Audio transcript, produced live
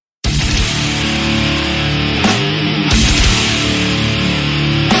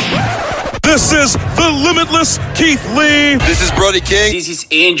This is the limitless Keith Lee. This is Brody King. This is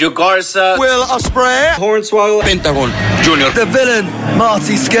Angel Garza. Will Ospreay. Hornswoggle. Pentagon Jr. The villain,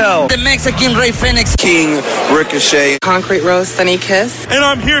 Marty Scurll. The Mexican Rey Fenix. King Ricochet. Concrete Rose, Sunny Kiss. And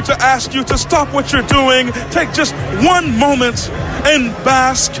I'm here to ask you to stop what you're doing, take just one moment, and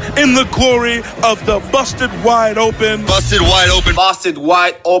bask in the glory of the Busted Wide Open. Busted Wide Open. Busted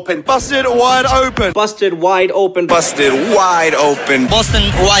Wide Open. Busted Wide Open. Busted Wide Open. Busted Wide Open.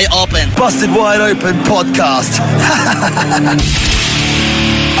 Boston Wide Open. Busted Wide Open podcast.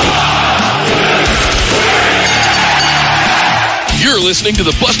 You're listening to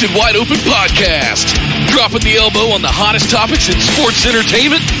the Busted Wide Open podcast, dropping the elbow on the hottest topics in sports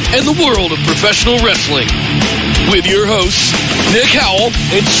entertainment and the world of professional wrestling. With your hosts, Nick Howell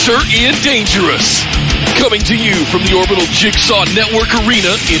and Sir Ian Dangerous. Coming to you from the Orbital Jigsaw Network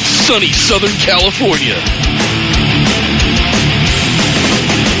Arena in sunny Southern California.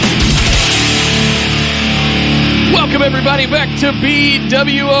 Welcome, everybody, back to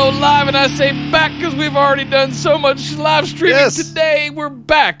BWO Live. And I say back because we've already done so much live streaming today. We're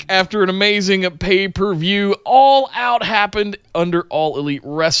back after an amazing pay-per-view. All Out happened under All Elite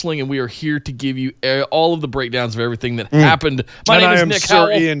Wrestling, and we are here to give you all of the breakdowns of everything that happened. My name is Nick Howell.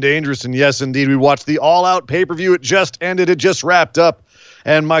 Sir Ian Dangerous, and yes, indeed, we watched the All Out pay-per-view. It just ended. It just wrapped up.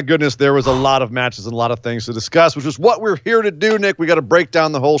 And my goodness, there was a lot of matches and a lot of things to discuss, which is what we're here to do, Nick. We got to break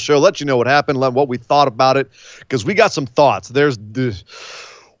down the whole show, let you know what happened, what we thought about it, because we got some thoughts. We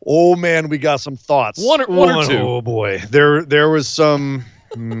got some thoughts. One or two. Oh boy, there was some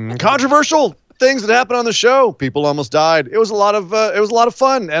controversial things that happened on the show. People almost died. It was a lot of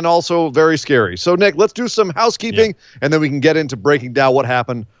fun and also very scary. So, Nick, let's do some housekeeping, and then we can get into breaking down what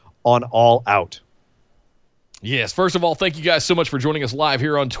happened on All Out. Yes, first of all, thank you guys so much for joining us live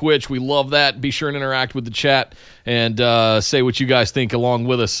here on Twitch. We love that. Be sure and interact with the chat and say what you guys think along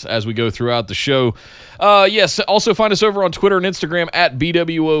with us as we go throughout the show. Yes, also find us over on Twitter and Instagram at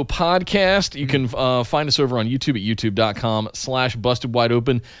BWO Podcast. You can find us over on YouTube at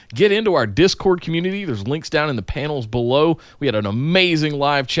youtube.com/BustedWideOpen. Get into our Discord community. There's links down in the panels below. We had an amazing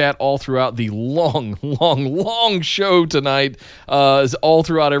live chat all throughout the long show tonight, all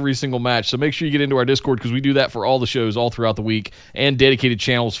throughout every single match. So make sure you get into our Discord because we do that for all the shows all throughout the week and dedicated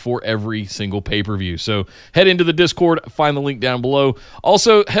channels for every single pay-per-view. So head into the Discord, find the link down below.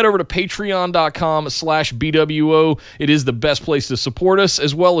 Also, head over to patreon.com/BWO. It is the best place to support us,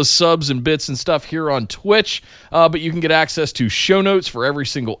 as well as subs and bits and stuff here on Twitch. But you can get access to show notes for every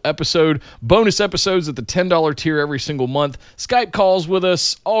single episode, bonus episodes at the $10 tier every single month, Skype calls with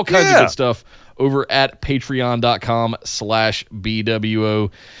us, all kinds of good stuff over at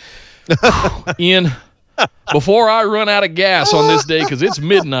patreon.com/BWO. Ian, before I run out of gas on this day, because it's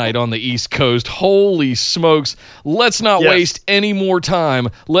midnight on the East Coast, holy smokes, let's not waste any more time.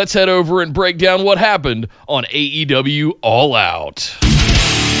 Let's head over and break down what happened on AEW All Out.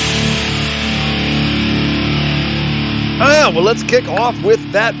 Well, let's kick off with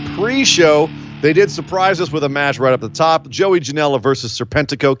that pre-show. They did surprise us with a match right up the top. Joey Janela versus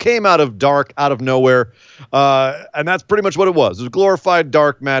Serpentico came out of dark, out of nowhere. And that's pretty much what it was. It was a glorified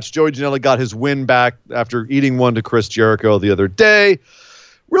dark match. Joey Janela got his win back after eating one to Chris Jericho the other day.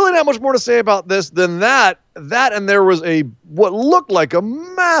 Really not much more to say about this than that. And there was what looked like a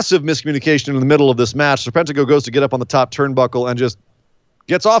massive miscommunication in the middle of this match. Serpentico goes to get up on the top turnbuckle and just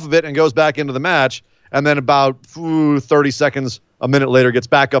gets off of it and goes back into the match. And then about 30 seconds, a minute later, gets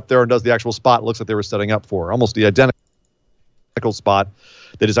back up there and does the actual spot. It looks like they were setting up for almost the identical spot.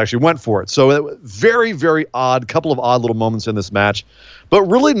 They just actually went for it. So very, very odd. Couple of odd little moments in this match. But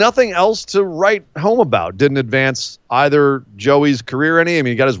really nothing else to write home about. Didn't advance either Joey's career any. I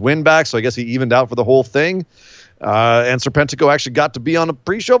mean, he got his win back, so I guess he evened out for the whole thing. And Serpentico actually got to be on a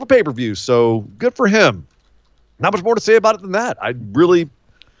pre-show of a pay-per-view. So good for him. Not much more to say about it than that. I really...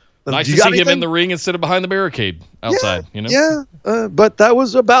 Nice to see him in the ring instead of behind the barricade outside. But that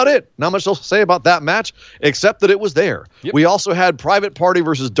was about it. Not much else to say about that match, except that it was there. Yep. We also had Private Party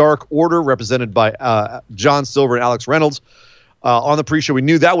versus Dark Order, represented by John Silver and Alex Reynolds. On the pre-show, we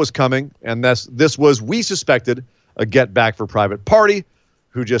knew that was coming, and this was, we suspected, a get back for Private Party,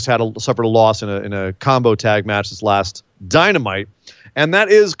 who just suffered a loss in a combo tag match this last Dynamite. And that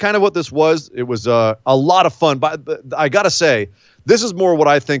is kind of what this was. It was a lot of fun. But I got to say, this is more what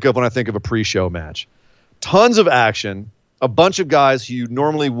I think of when I think of a pre-show match. Tons of action, a bunch of guys who you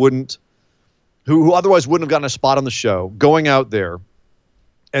normally wouldn't, who otherwise wouldn't have gotten a spot on the show, going out there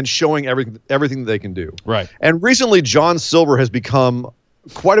and showing everything that they can do. Right. And recently, John Silver has become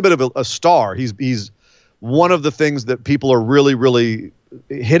quite a bit of a star. He's one of the things that people are really, really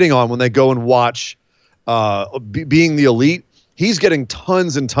hitting on when they go and watch Being the Elite. he's getting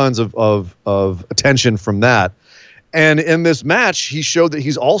tons and tons of attention from that. And in this match, he showed that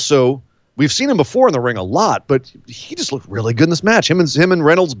he's also, we've seen him before in the ring a lot, but he just looked really good in this match. Him and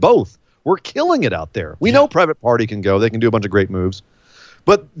Reynolds both were killing it out there. We know Private Party can go. They can do a bunch of great moves.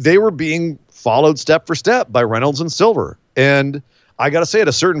 But they were being followed step for step by Reynolds and Silver. And I got to say, at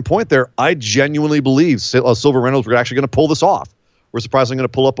a certain point there, I genuinely believe Silver Reynolds were actually going to pull this off. We're surprisingly going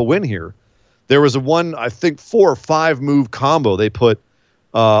to pull up a win here. There was I think 4 or 5 move combo they put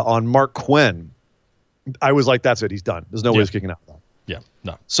on Mark Quinn. I was like, that's it. He's done. There's no way he's kicking out of that. Yeah,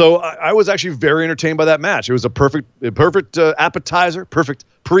 no. So I was actually very entertained by that match. It was a perfect appetizer, perfect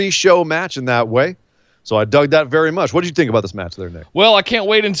pre-show match in that way. So I dug that very much. What did you think about this match there, Nick? Well, I can't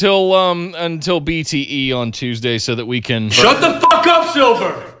wait until BTE on Tuesday so that we can Shut the fuck up,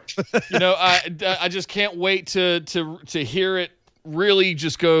 Silver! I just can't wait to hear it really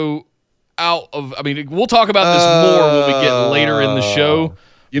just go out of. I mean, we'll talk about this more when we get later in the show.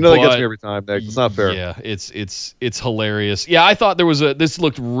 That gets me every time, Nick. It's not fair. Yeah, it's hilarious. Yeah, I thought this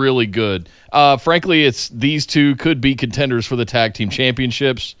looked really good. Frankly, these two could be contenders for the tag team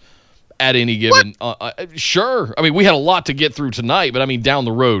championships at any given. Sure. I mean, we had a lot to get through tonight, but I mean, down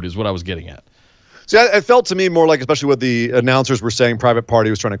the road is what I was getting at. See, it felt to me more like, especially what the announcers were saying, Private Party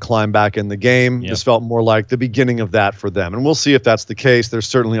was trying to climb back in the game. Yep. This felt more like the beginning of that for them. And we'll see if that's the case. There's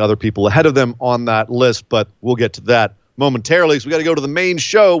certainly other people ahead of them on that list, but we'll get to that momentarily. So we got to go to the main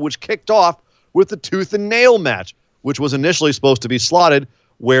show, which kicked off with the Tooth and Nail match, which was initially supposed to be slotted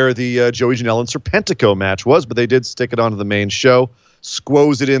where the Joey Janela and Serpentico match was, but they did stick it onto the main show,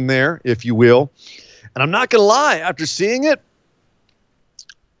 squoze it in there, if you will. And I'm not going to lie, after seeing it,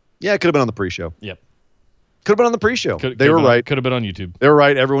 yeah, it could have been on the pre-show. Yep. Could have been on the pre-show. They were right. Could have been on YouTube. They were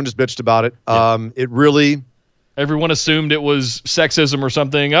right. Everyone just bitched about it. Yep. It really... Everyone assumed it was sexism or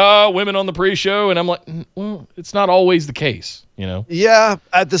something. Women on the pre-show. And I'm like, well, it's not always the case, Yeah.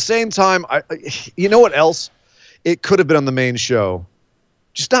 At the same time, you know what else? It could have been on the main show.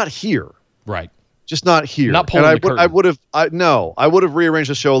 Just not here. Right. Just not here. Not pulling the curtain. I would have rearranged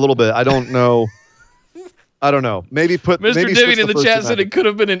the show a little bit. I don't know. I don't know. Maybe put Mr. Divian in the chat said it could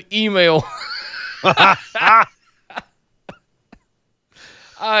have been an email. It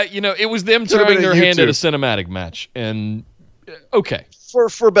was them turning their hand at a cinematic match, and okay,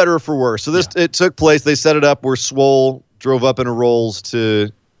 for better or for worse. So it took place. They set it up where Swole drove up in a Rolls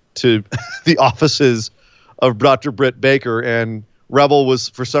to the offices of Dr. Britt Baker, and Rebel was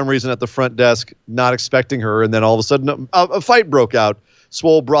for some reason at the front desk, not expecting her, and then all of a sudden a fight broke out.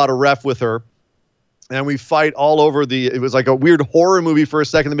 Swole brought a ref with her. And we fight all over it was like a weird horror movie for a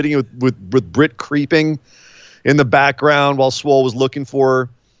second in the beginning with Britt creeping in the background while Swole was looking for her.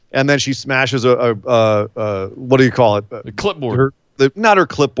 And then she smashes a what do you call it? The clipboard. Not her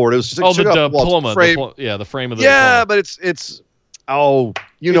clipboard. It was just the diploma. The frame of the diploma. But it's know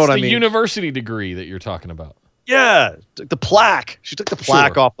what I mean. The university degree that you're talking about. Yeah. The plaque. She took the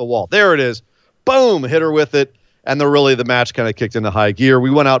plaque off the wall. There it is. Boom. Hit her with it. And the match kind of kicked into high gear.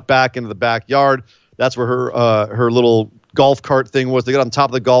 We went out back into the backyard. That's where her little golf cart thing was. They got on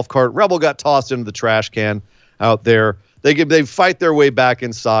top of the golf cart. Rebel got tossed into the trash can out there. They fight their way back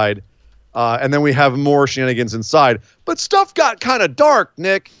inside, and then we have more shenanigans inside. But stuff got kind of dark,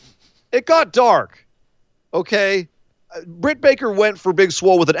 Nick. It got dark. Okay, Britt Baker went for Big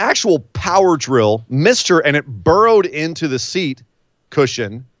Swole with an actual power drill, missed her, and it burrowed into the seat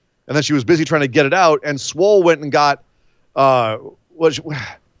cushion. And then she was busy trying to get it out, and Swole went and got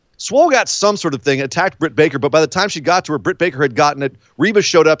Swole got some sort of thing, attacked Britt Baker, but by the time she got to her, Britt Baker had gotten it. Reba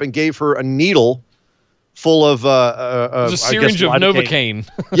showed up and gave her a needle full of a syringe of Novocaine.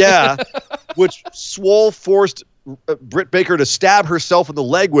 Yeah, which Swole forced Britt Baker to stab herself in the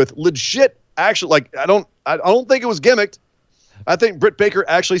leg with. Legit, actually, I don't think it was gimmicked. I think Britt Baker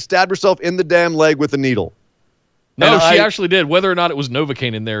actually stabbed herself in the damn leg with a needle. No, she actually did. Whether or not it was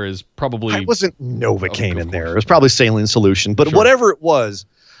Novocaine in there is probably... It wasn't Novocaine in there. It was probably saline solution. But whatever it was,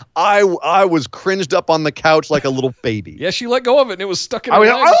 I was cringed up on the couch like a little baby. Yeah, she let go of it, and it was stuck in her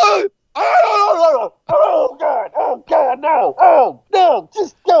leg. Oh, God, no,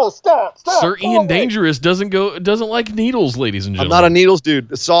 just go, stop. Sir Ian Dangerous doesn't like needles, ladies and gentlemen. I'm not a needles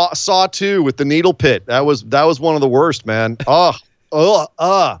dude. Saw 2 with the needle pit. That was one of the worst, man.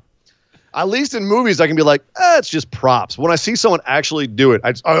 At least in movies, I can be like, it's just props. When I see someone actually do it,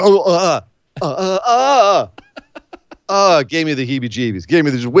 I just, gave me the heebie-jeebies.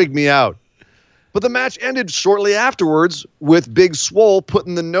 Just wigged me out. But the match ended shortly afterwards with Big Swole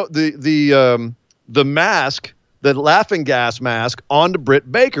putting the mask, the laughing gas mask, onto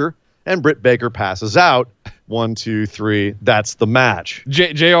Britt Baker and Britt Baker passes out. 1, 2, 3. That's the match.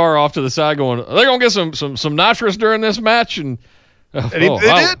 JR off to the side going, are they going to get some nitrous during this match? And they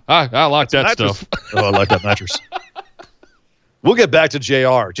did. I like that Mattress. stuff. Oh, I like that mattress. We'll get back to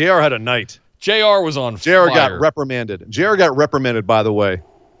JR. JR had a night. JR was on JR fire. got reprimanded. JR got reprimanded, by the way.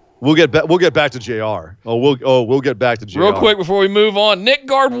 We'll get back to JR. We'll get back to JR. Real quick before we move on, Nick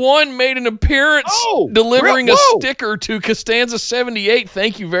Guard 1 made an appearance delivering a sticker to Costanza 78.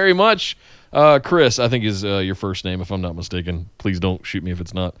 Thank you very much. Chris, I think is your first name, if I'm not mistaken. Please don't shoot me if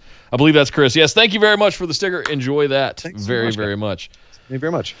it's not. I believe that's Chris. Yes, thank you very much for the sticker. Enjoy that very much. Thank you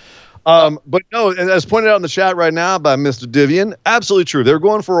very much. But no, as pointed out in the chat right now by Mr. Divian, absolutely true. They were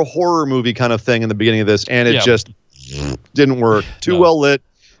going for a horror movie kind of thing in the beginning of this, and it just didn't work. Too well lit.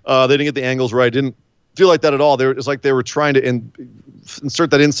 They didn't get the angles right. Didn't feel like that at all. It's like they were trying to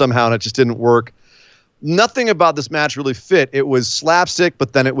insert that in somehow, and it just didn't work. Nothing about this match really fit. It was slapstick,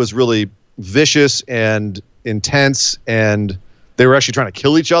 but then it was really vicious and intense, and they were actually trying to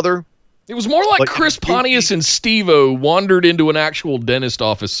kill each other. It was more like Chris Pontius and Steve-O wandered into an actual dentist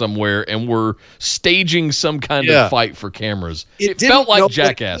office somewhere and were staging some kind of fight for cameras. It felt like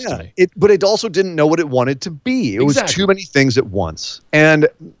Jackass to me. But it also didn't know what it wanted to be. It was too many things at once. And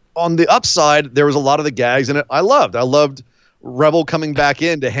on the upside, there was a lot of the gags in it I loved. I loved Rebel coming back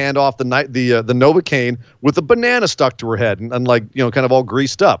in to hand off the Novocaine with a banana stuck to her head and like, kind of all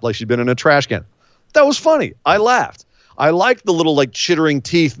greased up like she'd been in a trash can. That was funny. I laughed. I liked the little like chittering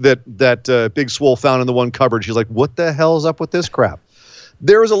teeth that Big Swole found in the one cupboard. She's like, what the hell is up with this crap?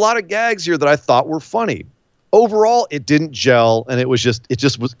 There was a lot of gags here that I thought were funny. Overall, it didn't gel, and it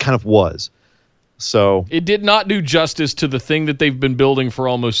just was kind of was. So it did not do justice to the thing that they've been building for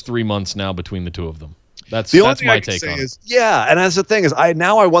almost 3 months now between the two of them. That's my take on it. Yeah, and that's the thing is I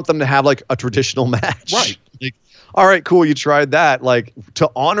want them to have like a traditional match. Right. Like, all right, cool, you tried that. Like to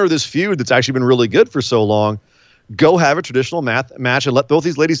honor this feud that's actually been really good for so long, go have a traditional match and let both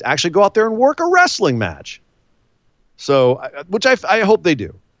these ladies actually go out there and work a wrestling match. So, which I hope they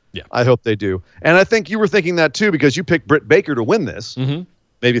do. Yeah. I hope they do. And I think you were thinking that too because you picked Britt Baker to win this. Mm-hmm.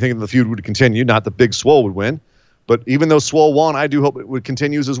 Maybe thinking the feud would continue, not that Big Swole would win. But even though Swole won, I do hope it would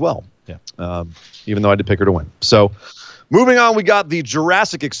continues as well. Yeah. Even though I did pick her to win. So, moving on, we got the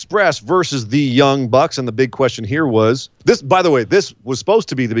Jurassic Express versus the Young Bucks, and the big question here was this. By the way, this was supposed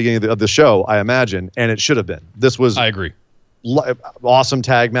to be the beginning of the show, I imagine, and it should have been. This was I agree. Awesome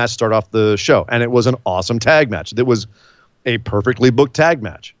tag match to start off the show, and it was an awesome tag match. It was a perfectly booked tag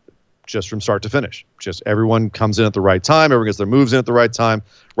match, just from start to finish. Just everyone comes in at the right time, everyone gets their moves in at the right time,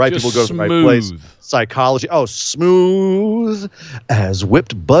 right just people go to the right place. Psychology, smooth as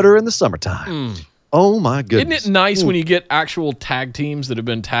whipped butter in the summertime. Oh my goodness. Isn't it nice when you get actual tag teams that have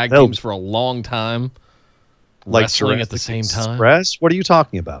been tag teams for a long time like wrestling Jurassic at the same time? Express? What are you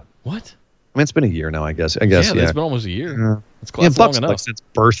talking about? What? I mean, it's been a year now, I guess. Yeah, it's been almost a year. Yeah. It's long Bucks enough. Like since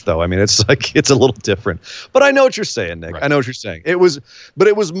birth, though. I mean, it's a little different. But I know what you're saying, Nick. Right. I know what you're saying. It was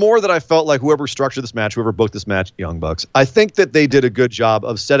more that I felt like whoever structured this match, whoever booked this match, Young Bucks, I think that they did a good job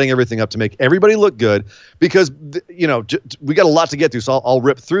of setting everything up to make everybody look good because, we got a lot to get to, so I'll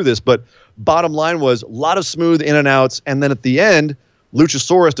rip through this. But bottom line was a lot of smooth in and outs. And then at the end,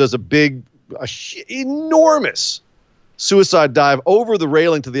 Luchasaurus does enormous suicide dive over the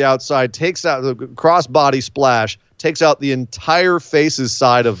railing to the outside, takes out the crossbody splash, takes out the entire faces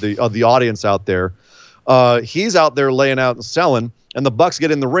side of the audience out there. He's out there laying out and selling, and the Bucks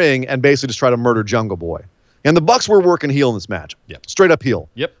get in the ring and basically just try to murder Jungle Boy. And the Bucks were working heel in this match. Yep. Straight up heel.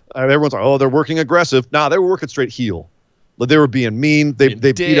 Yep. Everyone's like, oh, they're working aggressive. Nah, they were working straight heel. But they were being mean. They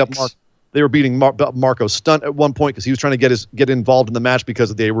beat up Mark. They were beating Marco Stunt at one point because he was trying to get involved in the match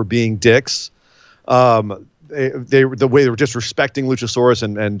because they were being dicks. The way they were disrespecting Luchasaurus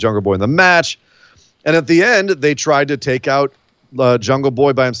and Jungle Boy in the match. And at the end, they tried to take out Jungle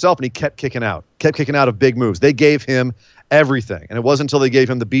Boy by himself, and he kept kicking out of big moves. They gave him everything. And it wasn't until they gave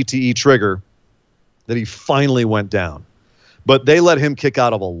him the BTE trigger that he finally went down. But they let him kick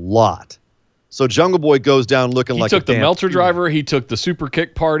out of a lot. So Jungle Boy goes down looking like he took the Meltzer driver, he took the super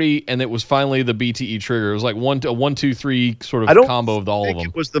kick party, and it was finally the BTE trigger. It was like a 1, 2, 3 sort of combo of all of them.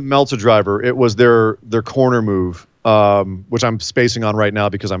 It was the Meltzer driver. It was their corner move, which I'm spacing on right now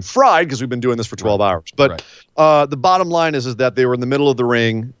because I'm fried because we've been doing this for 12 hours. But the bottom line is that they were in the middle of the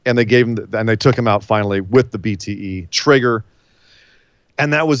ring and they gave him and they took him out finally with the BTE trigger,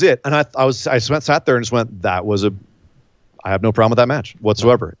 and that was it. And I sat there and just went, that was I have no problem with that match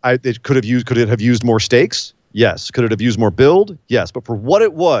whatsoever. Could it have used more stakes? Yes. Could it have used more build? Yes. But for what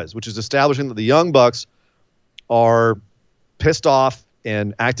it was, which is establishing that the Young Bucks are pissed off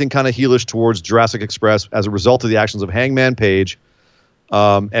and acting kind of heelish towards Jurassic Express as a result of the actions of Hangman Page,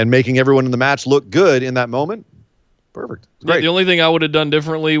 and making everyone in the match look good in that moment. Perfect. Great. The only thing I would have done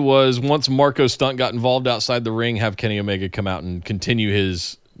differently was once Marco Stunt got involved outside the ring, have Kenny Omega come out and continue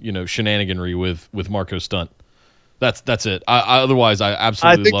his shenaniganry with Marco Stunt. That's it. Otherwise, I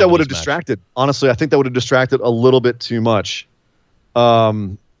absolutely. I think that would have distracted. Honestly, I think that would have distracted a little bit too much.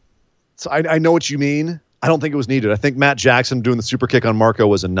 So I know what you mean. I don't think it was needed. I think Matt Jackson doing the super kick on Marco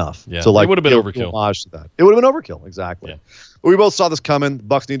was enough. Yeah, so, like, it would have been overkill. Homage to that. It would have been overkill, exactly. Yeah. But we both saw this coming. The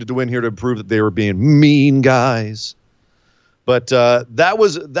Bucks needed to win here to prove that they were being mean guys. But that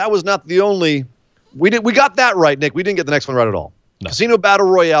was not the only. We got that right, Nick. We didn't get the next one right at all. No. Casino Battle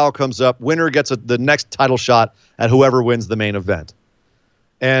Royale comes up. Winner gets the next title shot at whoever wins the main event.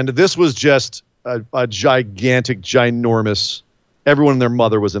 And this was just a gigantic, ginormous. Everyone and their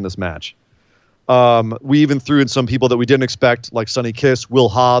mother was in this match. We even threw in some people that we didn't expect, like Sonny Kiss, Will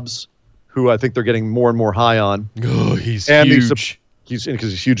Hobbs, who I think they're getting more and more high on. Oh, he's huge. He's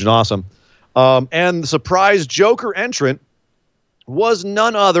huge and awesome. And the surprise Joker entrant was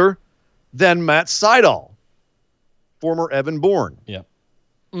none other than Matt Sydal, former Evan Bourne. Yeah.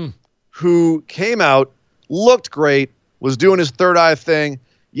 Who came out, looked great, was doing his third eye thing.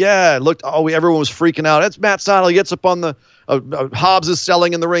 Yeah, everyone was freaking out. It's Matt Sydal. He gets up on the Hobbs is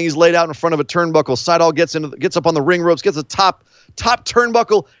selling in the ring. He's laid out in front of a turnbuckle. Sydal gets up on the ring ropes, gets a top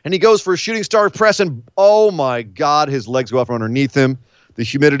turnbuckle, and he goes for a shooting star press. And oh my God, his legs go out from underneath him. The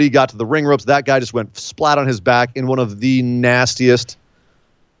humidity got to the ring ropes. That guy just went splat on his back in one of the nastiest.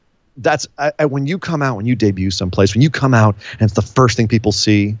 That's when you come out, when you debut someplace, when you come out and it's the first thing people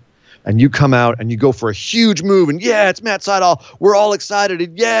see. And you come out and you go for a huge move, and yeah, it's Matt Sydal. We're all excited,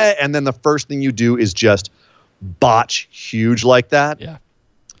 and yeah. And then the first thing you do is just botch huge like that. Yeah.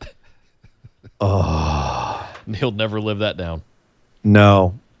 Oh. He'll never live that down.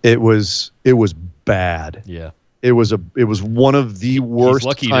 No, it was bad. Yeah. It was one of the worst. He's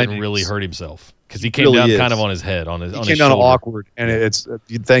lucky he didn't really hurt himself because he came really down kind of on his head, on his came down shoulder. Awkward, and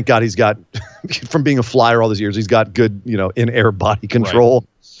thank God he's got from being a flyer all these years. He's got good, in-air body control. Right.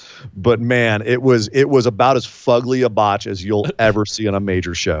 But man, it was about as fugly a botch as you'll ever see on a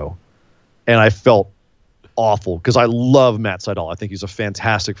major show, and I felt awful because I love Matt Sydal. I think he's a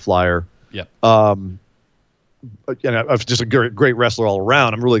fantastic flyer. Yep. Just a great wrestler all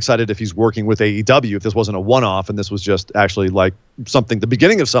around. I'm really excited if he's working with AEW. If this wasn't a one-off and this was just actually like something, the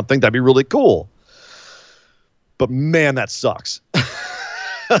beginning of something, that'd be really cool. But man, that sucks.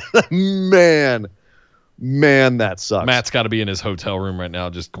 Man, that sucks. Matt's got to be in his hotel room right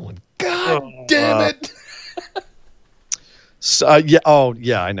now just going, God damn it.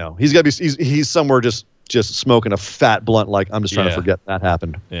 Yeah, I know. He's got to be he's somewhere just smoking a fat blunt like I'm just trying to forget that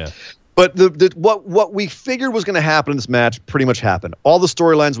happened. Yeah. But what we figured was going to happen in this match pretty much happened. All the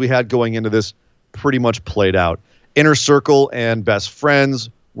storylines we had going into this pretty much played out. Inner Circle and Best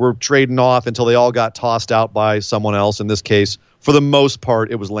Friends were trading off until they all got tossed out by someone else. In this case, for the most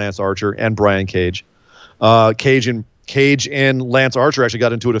part, it was Lance Archer and Brian Cage. Cage and Lance Archer actually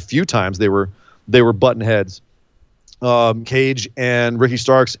got into it a few times. They were button heads. Cage and Ricky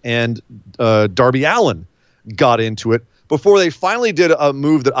Starks and Darby Allin got into it before they finally did a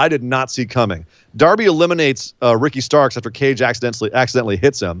move that I did not see coming. Darby eliminates Ricky Starks after Cage accidentally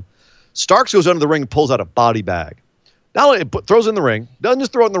hits him. Starks goes under the ring and pulls out a body bag. Not only throws it in the ring, doesn't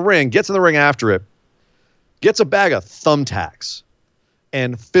just throw it in the ring, gets in the ring after it, gets a bag of thumbtacks,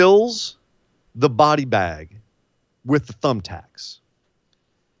 and fills the body bag with the thumbtacks.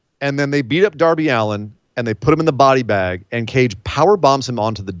 And then they beat up Darby Allin and they put him in the body bag, and Cage power bombs him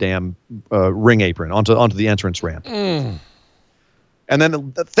onto the damn ring apron, onto the entrance ramp. And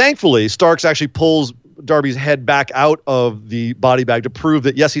then thankfully Starks actually pulls Darby's head back out of the body bag to prove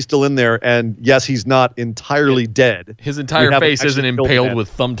that yes, he's still in there, and yes, he's not entirely dead. His entire face isn't impaled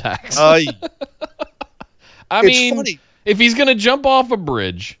with thumbtacks. I mean, funny. If he's going to jump off a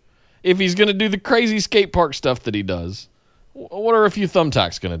bridge, if he's going to do the crazy skate park stuff that he does, what are a few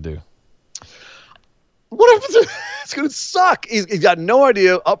thumbtacks going to do? What if it's going to suck? He's got no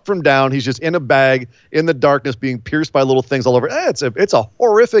idea up from down. He's just in a bag in the darkness being pierced by little things all over. It's a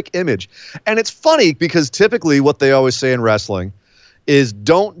horrific image. And it's funny because typically what they always say in wrestling is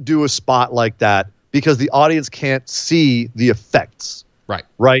don't do a spot like that because the audience can't see the effects.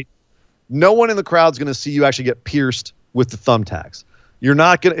 Right? No one in the crowd's going to see you actually get pierced with the thumbtacks.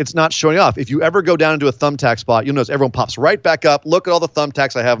 It's not showing off. If you ever go down into a thumbtack spot, you'll notice everyone pops right back up. Look at all the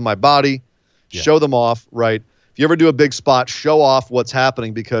thumbtacks I have in my body. Yeah. Show them off, right? If you ever do a big spot, show off what's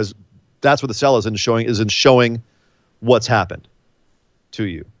happening because that's what the sell is in showing what's happened to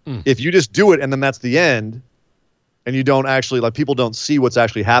you. If you just do it and then that's the end, and you don't actually people don't see what's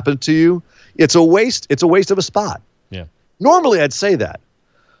actually happened to you, it's a waste. It's a waste of a spot. Yeah. Normally I'd say that.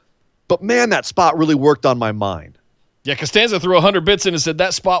 But man, that spot really worked on my mind. Yeah, Costanza threw 100 bits in and said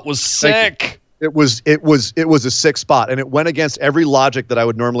that spot was sick. It was a sick spot, and it went against every logic that I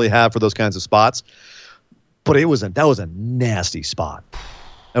would normally have for those kinds of spots. But that was a nasty spot.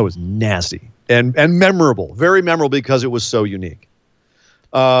 That was nasty and memorable, very memorable because it was so unique.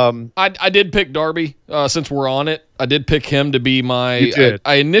 I did pick Darby since we're on it. I did pick him to be my. You did.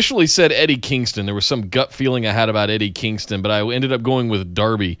 I initially said Eddie Kingston. There was some gut feeling I had about Eddie Kingston, but I ended up going with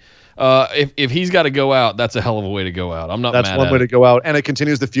Darby. If he's got to go out, that's a hell of a way to go out. I'm not mad at it. That's one way to go out, and it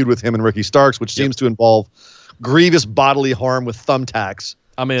continues the feud with him and Ricky Starks, which seems to involve grievous bodily harm with thumbtacks.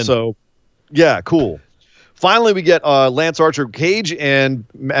 I'm in. So, yeah, cool. Finally, we get Lance Archer, Cage, and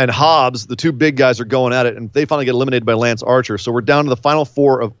Hobbs. The two big guys are going at it, and they finally get eliminated by Lance Archer. So we're down to the final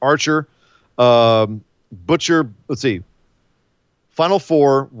four of Archer, Butcher. Let's see. Final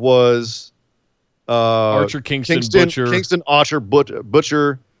four was Archer, Kingston, Archer,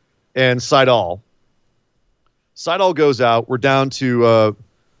 Butcher, and Seidel. Seidel goes out. We're down to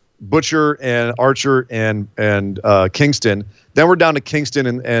Butcher and Archer and Kingston. Then we're down to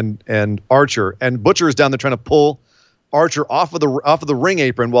Kingston and Archer, and Butcher is down there trying to pull Archer off of the ring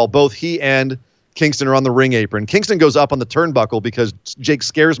apron while both he and Kingston are on the ring apron. Kingston goes up on the turnbuckle because Jake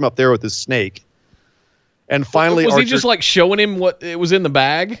scares him up there with his snake. And finally, was Archer, he just like showing him what it was in the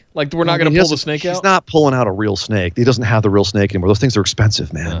bag? Like we're not going to pull the snake out? He's not pulling out a real snake. He doesn't have the real snake anymore. Those things are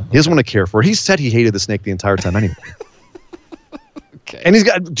expensive, man. He doesn't want to care for it. He said he hated the snake the entire time anyway. Okay.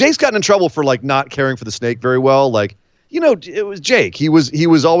 And Jake's gotten in trouble for like not caring for the snake very well. Like, it was Jake. He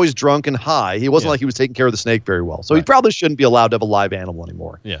was always drunk and high. He wasn't like he was taking care of the snake very well. So he probably shouldn't be allowed to have a live animal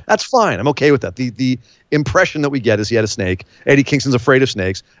anymore. Yeah. That's fine. I'm okay with that. The impression that we get is he had a snake. Eddie Kingston's afraid of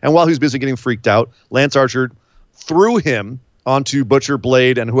snakes. And while he was busy getting freaked out, Lance Archer threw him onto Butcher,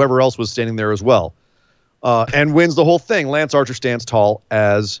 Blade, and whoever else was standing there as well. And wins the whole thing. Lance Archer stands tall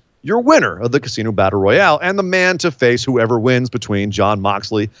as your winner of the Casino Battle Royale and the man to face whoever wins between Jon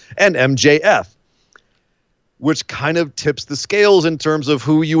Moxley and MJF. Which kind of tips the scales in terms of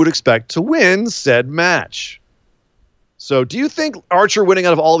who you would expect to win said match. So do you think Archer winning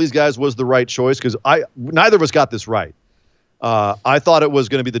out of all these guys was the right choice? Because neither of us got this right. I thought it was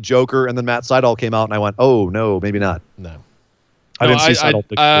going to be the Joker, and then Matt Sydal came out, and I went, oh, no, maybe not. No. I didn't see Sydal.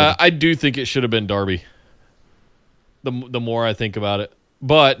 I do think it should have been Darby. The more I think about it.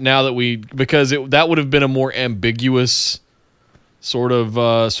 But now that because that would have been a more ambiguous sort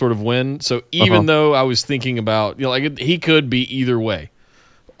of win. So even though I was thinking about, he could be either way.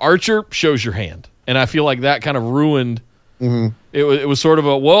 Archer shows your hand, and I feel like that kind of ruined. Mm-hmm. It was sort of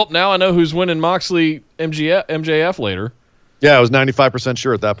now I know who's winning Moxley MJF later. Yeah, I was 95%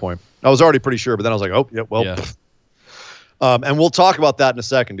 sure at that point. I was already pretty sure, but then I was like, oh, yeah, well. Yeah. And we'll talk about that in a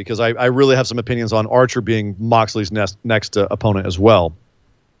second because I really have some opinions on Archer being Moxley's next opponent as well.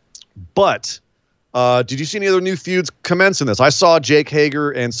 But did you see any other new feuds commence in this? I saw Jake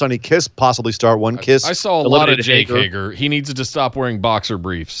Hager and Sonny Kiss possibly start one. Kiss. I saw a lot of Jake Hager. He needs to stop wearing boxer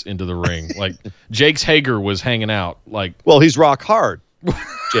briefs into the ring. Like Jake's Hager was hanging out. Well, he's rock hard,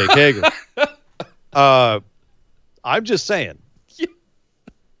 Jake Hager. I'm just saying.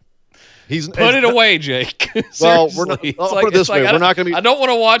 Put it away, Jake. Well, we're not. I'll put it this way: we're not going to be. I don't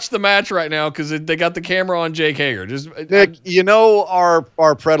want to watch the match right now because they got the camera on Jake Hager. Nick,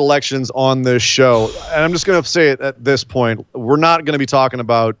 our predilections on this show, and I'm just going to say it at this point: we're not going to be talking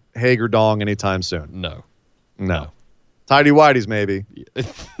about Hager Dong anytime soon. No. Tidy Whities maybe.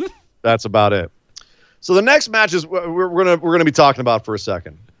 That's about it. So the next match is we're gonna be talking about for a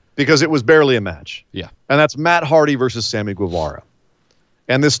second because it was barely a match. Yeah, and that's Matt Hardy versus Sammy Guevara.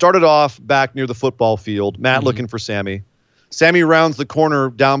 And this started off back near the football field. Matt looking for Sammy. Sammy rounds the corner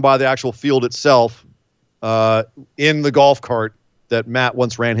down by the actual field itself in the golf cart that Matt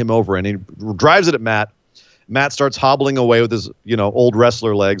once ran him over in. He drives it at Matt. Matt starts hobbling away with his old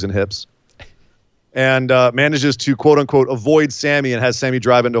wrestler legs and hips and manages to, quote-unquote, avoid Sammy and has Sammy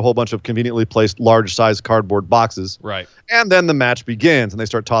drive into a whole bunch of conveniently placed large-sized cardboard boxes. Right. And then the match begins, and they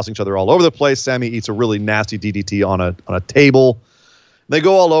start tossing each other all over the place. Sammy eats a really nasty DDT on a table. They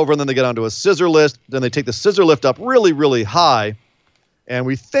go all over, and then they get onto a scissor lift. Then they take the scissor lift up really, really high. And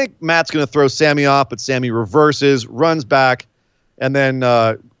we think Matt's going to throw Sammy off, but Sammy reverses, runs back, and then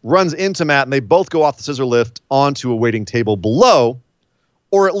runs into Matt. And they both go off the scissor lift onto a waiting table below.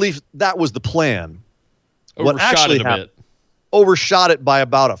 Or at least that was the plan. Overshot it by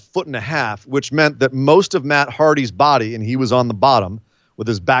about 1.5 feet, which meant that most of Matt Hardy's body, and he was on the bottom with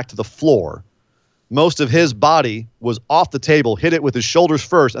his back to the floor, most of his body was off the table, hit it with his shoulders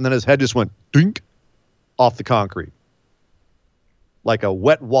first, and then his head just went dink off the concrete like a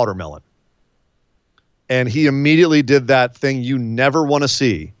wet watermelon. And he immediately did that thing you never want to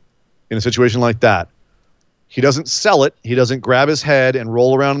see in a situation like that. He doesn't sell it. He doesn't grab his head and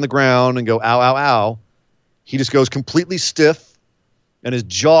roll around on the ground and go, ow, ow, ow. He just goes completely stiff, and his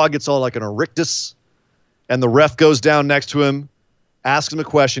jaw gets all like an erectus, and the ref goes down next to him, asks him a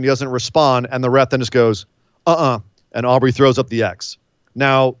question. He doesn't respond, and the ref then just goes, and Aubrey throws up the X.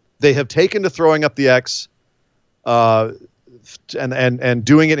 Now, they have taken to throwing up the X and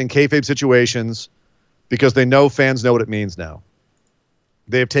doing it in kayfabe situations because they know fans know what it means now.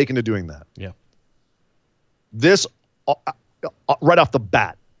 They have taken to doing that. Yeah. This, right off the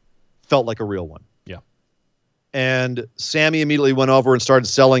bat, felt like a real one. Yeah. And Sammy immediately went over and started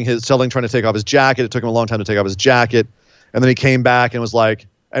trying to take off his jacket. It took him a long time to take off his jacket. And then he came back and was like,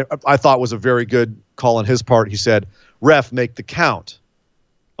 I thought was a very good call on his part. He said, ref, make the count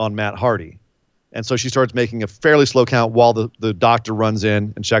on Matt Hardy. And so she starts making a fairly slow count while the doctor runs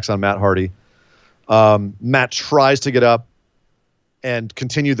in and checks on Matt Hardy. Matt tries to get up and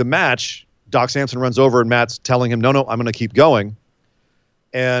continue the match. Doc Samson runs over and Matt's telling him, no, I'm going to keep going.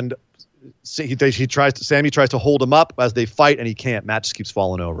 And Sammy tries to hold him up as they fight, and he can't. Matt just keeps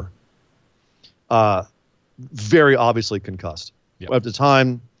falling over. Very obviously concussed. Yep. At the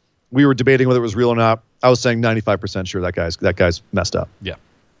time, we were debating whether it was real or not. I was saying 95% sure that guy's messed up. Yeah.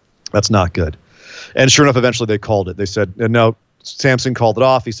 That's not good. And sure enough, eventually they called it. They said, no, Samson called it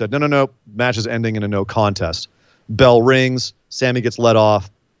off. He said, no, match is ending in a no contest. Bell rings. Sammy gets let off.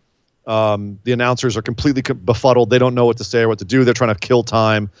 The announcers are completely befuddled. They don't know what to say or what to do. They're trying to kill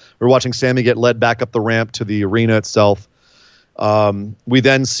time. We're watching Sammy get led back up the ramp to the arena itself. We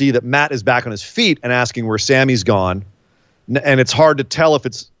then see that Matt is back on his feet and asking where Sammy's gone. And it's hard to tell if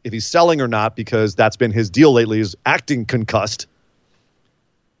he's selling or not because that's been his deal lately, is acting concussed.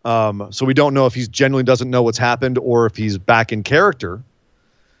 So we don't know if he genuinely doesn't know what's happened or if he's back in character.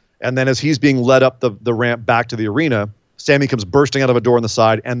 And then as he's being led up the ramp back to the arena, Sammy comes bursting out of a door on the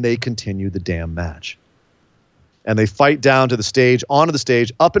side, and they continue the damn match. And they fight down to the stage, onto the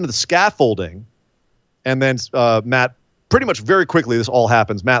stage, up into the scaffolding. And then Matt, pretty much very quickly, this all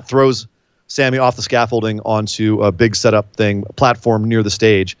happens. Matt throws Sammy off the scaffolding onto a big setup thing, platform near the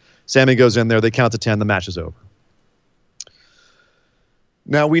stage. Sammy goes in there. They count to 10. The match is over.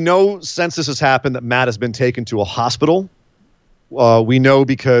 Now, we know since this has happened that Matt has been taken to a hospital. We know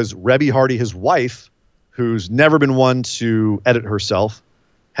because Rebby Hardy, his wife, who's never been one to edit herself,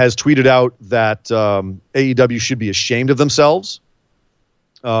 has tweeted out that AEW should be ashamed of themselves.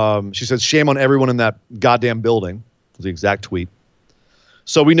 She says, shame on everyone in that goddamn building. Was the exact tweet.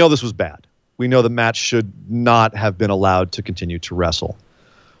 So we know this was bad. We know the match should not have been allowed to continue to wrestle.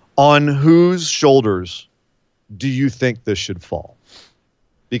 On whose shoulders do you think this should fall?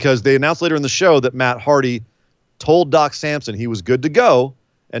 Because they announced later in the show that Matt Hardy told Doc Samson he was good to go,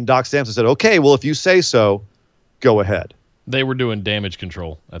 and Doc Samson said, okay, well, if you say so, go ahead. They were doing damage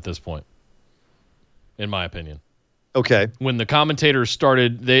control at this point, in my opinion. Okay. When the commentators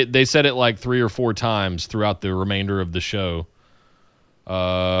started, they said it like 3 or 4 times throughout the remainder of the show. We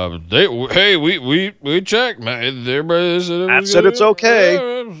checked, man. Matt said it's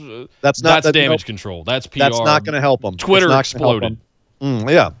okay. That's damage control. That's PR. That's not going to help them. Twitter exploded.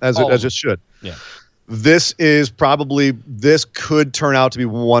 As it should. Yeah. This could turn out to be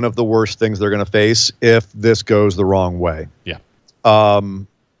one of the worst things they're going to face if this goes the wrong way. Yeah. I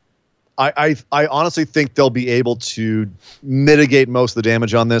honestly think they'll be able to mitigate most of the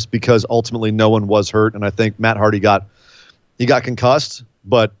damage on this because ultimately no one was hurt, and I think Matt Hardy got concussed,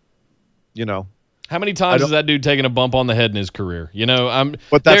 but how many times has that dude taken a bump on the head in his career?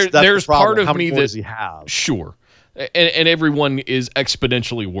 But that's there's the problem. part of How many me more that does he have? Sure. And everyone is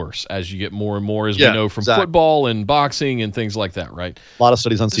exponentially worse as you get more and more, as we know from exactly. football and boxing and things like that, right? A lot of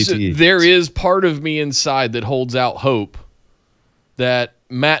studies on CTE. So there is part of me inside that holds out hope that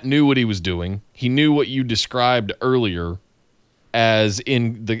Matt knew what he was doing. He knew what you described earlier as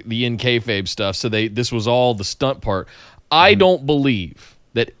in the in kayfabe stuff. So this was all the stunt part. I don't believe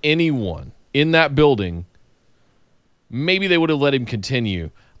that anyone in that building, maybe they would have let him continue.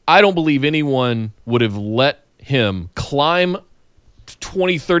 I don't believe anyone would have let him climb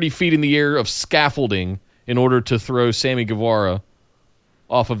 20, 30 feet in the air of scaffolding in order to throw Sammy Guevara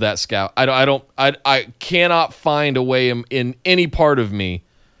off of that scaffold. I cannot find a way in any part of me,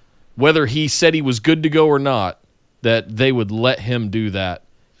 whether he said he was good to go or not, that they would let him do that.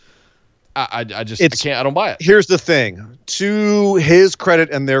 I don't buy it. Here's the thing. To his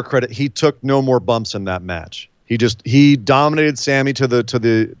credit and their credit, he took no more bumps in that match. He dominated Sammy to the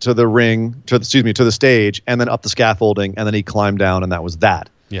stage, and then up the scaffolding, and then he climbed down, and that was that.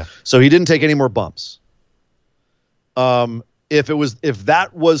 Yeah. So he didn't take any more bumps. If that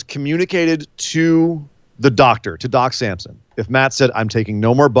was communicated to the doctor, to Doc Samson, if Matt said, I'm taking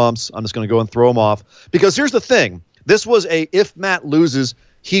no more bumps, I'm just going to go and throw him off. Because here's the thing. This was if Matt loses,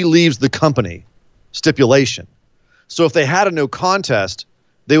 he leaves the company stipulation. So if they had a no contest,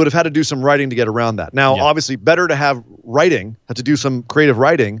 they would have had to do some writing to get around that. Now, obviously, better to have writing, have to do some creative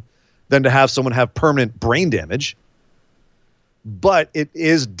writing, than to have someone have permanent brain damage. But it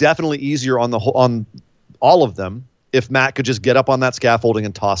is definitely easier on all of them if Matt could just get up on that scaffolding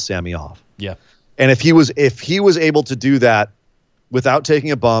and toss Sammy off. Yeah. And if he was able to do that without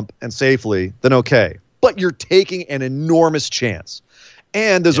taking a bump and safely, then okay. But you're taking an enormous chance.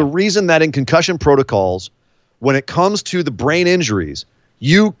 And there's a reason that in concussion protocols, when it comes to the brain injuries,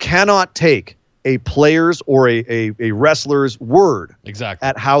 you cannot take a player's or a wrestler's word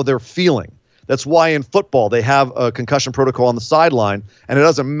at how they're feeling. That's why in football they have a concussion protocol on the sideline, and it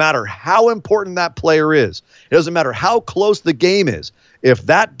doesn't matter how important that player is. It doesn't matter how close the game is. If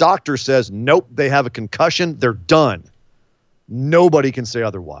that doctor says, nope, they have a concussion, they're done. Nobody can say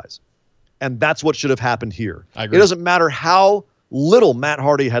otherwise. And that's what should have happened here. I agree. It doesn't matter how little Matt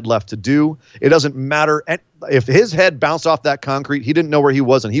Hardy had left to do. It doesn't matter. If his head bounced off that concrete, he didn't know where he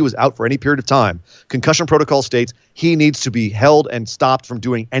was, and he was out for any period of time. Concussion protocol states he needs to be held and stopped from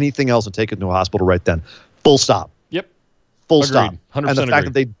doing anything else and taken to a hospital right then. Full stop. Yep. Full Agreed. stop. 100% And the fact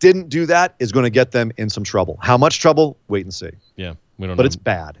that they didn't do that is going to get them in some trouble. How much trouble? Wait and see. Yeah, we don't know. But it's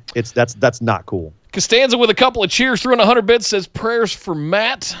bad. That's not cool. Costanza with a couple of cheers through 100 bits says prayers for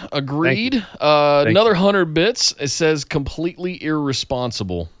Matt. Agreed. Another 100 bits. It says completely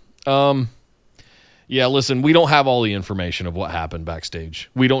irresponsible. Yeah, listen, we don't have all the information of what happened backstage.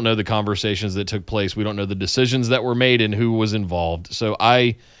 We don't know the conversations that took place. We don't know the decisions that were made and who was involved. So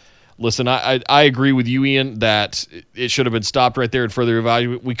I agree with you, Ian, that it should have been stopped right there and further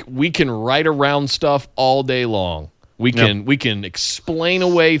evaluated. We can write around stuff all day long. We can explain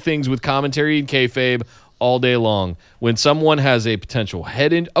away things with commentary and kayfabe all day long. When someone has a potential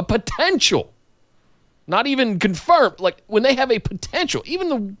not even confirmed, like when they have a potential,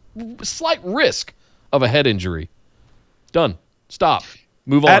 even the slight risk of a head injury, done. Stop.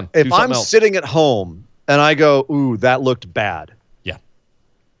 Move on. If I'm sitting at home and I go, ooh, that looked bad. Yeah.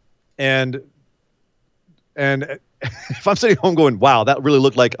 And if I'm sitting at home going, wow, that really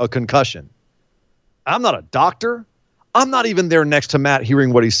looked like a concussion. I'm not a doctor. I'm not even there next to Matt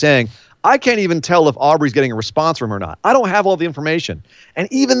hearing what he's saying. I can't even tell if Aubrey's getting a response from him or not. I don't have all the information. And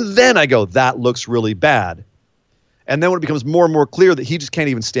even then I go, that looks really bad. And then when it becomes more and more clear that he just can't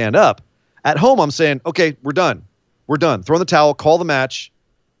even stand up, at home I'm saying, okay, we're done. We're done. Throw in the towel, call the match,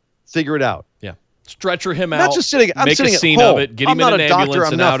 figure it out. Yeah. Stretcher him out. Not just sitting, I'm make sitting a scene at home. of it, get him I'm in an not a ambulance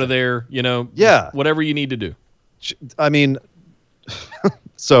doctor, and out of there, whatever you need to do. I mean,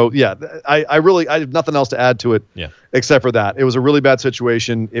 so yeah, I have nothing else to add to it. Yeah. Except for that. It was a really bad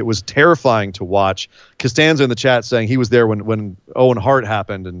situation. It was terrifying to watch. Costanza in the chat saying he was there when Owen Hart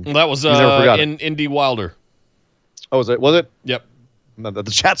happened. And that was in Indy Wilder. Oh, was it? Yep. The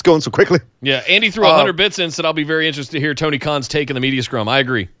chat's going so quickly. Yeah, Andy threw 100 bits in, said I'll be very interested to hear Tony Khan's take in the media scrum. I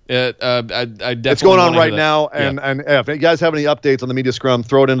agree. I definitely it's going on right now, and if you guys have any updates on the media scrum,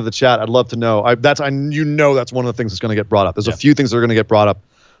 throw it into the chat. I'd love to know. That's one of the things that's going to get brought up. There's a few things that are going to get brought up.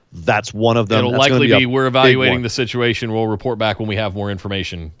 That's one of them. It'll likely be we're evaluating the situation. We'll report back when we have more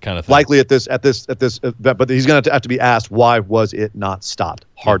information, kind of thing. Likely at this, but he's going to have to be asked, why was it not stopped?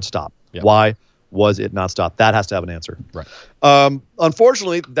 Hard stop. Yeah. Why was it not stopped? That has to have an answer. Right.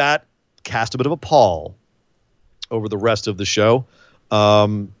 Unfortunately, that cast a bit of a pall over the rest of the show.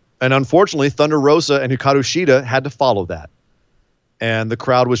 And unfortunately, Thunder Rosa and Hikaru Shida had to follow that. And the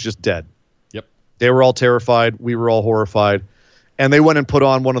crowd was just dead. Yep. They were all terrified. We were all horrified. And they went and put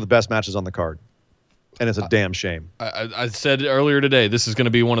on one of the best matches on the card. And it's a damn shame. I said earlier today, this is going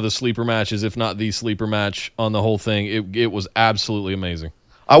to be one of the sleeper matches, if not the sleeper match on the whole thing. It was absolutely amazing.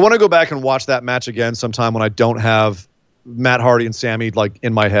 I want to go back and watch that match again sometime when I don't have Matt Hardy and Sammy like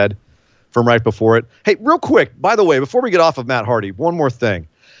in my head from right before it. Hey, real quick, by the way, before we get off of Matt Hardy, one more thing.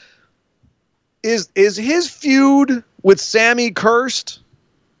 Is his feud with Sammy cursed?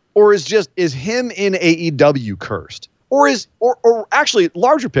 Or is him in AEW cursed? Or actually,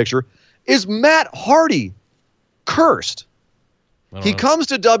 larger picture, is Matt Hardy cursed? He comes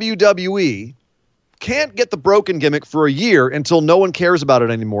to WWE, can't get the broken gimmick for a year until no one cares about it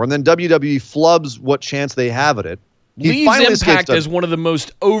anymore, and then WWE flubs what chance they have at it. He leaves Impact as one of the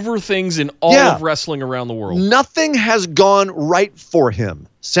most over things in all of wrestling around the world. Nothing has gone right for him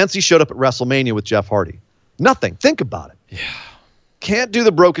since he showed up at WrestleMania with Jeff Hardy. Nothing. Think about it. Yeah. Can't do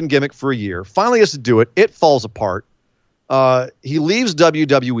the broken gimmick for a year. Finally has to do it. It falls apart. He leaves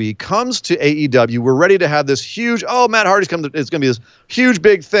WWE, comes to AEW. We're ready to have this huge, Matt Hardy's coming. It's going to be this huge,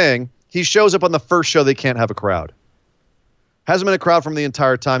 big thing. He shows up on the first show. They can't have a crowd. Hasn't been a crowd from the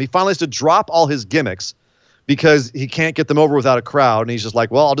entire time. He finally has to drop all his gimmicks because he can't get them over without a crowd. And he's just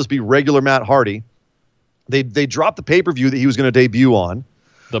like, well, I'll just be regular Matt Hardy. They dropped the pay-per-view that he was going to debut on.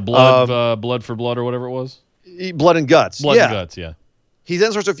 The blood for blood or whatever it was. Blood and Guts. Blood and Guts, yeah. He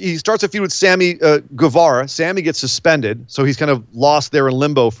then starts a feud with Sammy Guevara. Sammy gets suspended, so he's kind of lost there in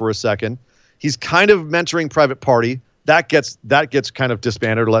limbo for a second. He's kind of mentoring Private Party. That gets kind of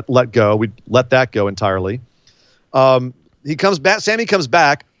disbanded or let go. We let that go entirely. He comes back. Sammy comes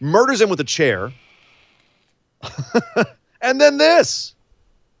back, murders him with a chair, and then this.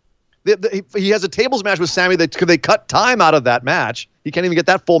 He has a tables match with Sammy. They cut time out of that match. He can't even get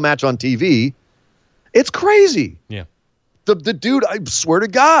that full match on TV. It's crazy. Yeah. The dude, I swear to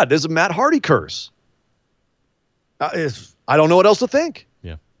God, is a Matt Hardy curse. I don't know what else to think.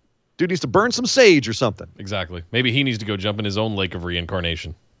 Yeah. Dude needs to burn some sage or something. Exactly. Maybe he needs to go jump in his own lake of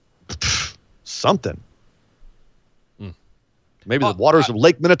reincarnation. Something. Maybe the waters of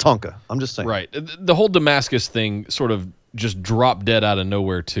Lake Minnetonka. I'm just saying. Right. The whole Damascus thing sort of just dropped dead out of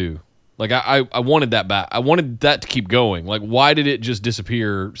nowhere, too. Like, I wanted that back. I wanted that to keep going. Like, why did it just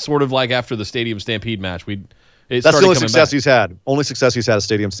disappear? Sort of like after the Stadium Stampede match. That's the only success he's had. Only success he's had a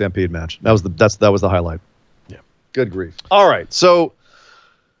Stadium Stampede match. That was the highlight. Yeah. Good grief. All right. So,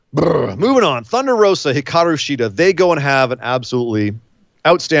 moving on. Thunder Rosa, Hikaru Shida, they go and have an absolutely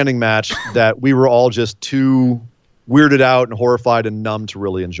outstanding match that we were all just too weirded out and horrified and numb to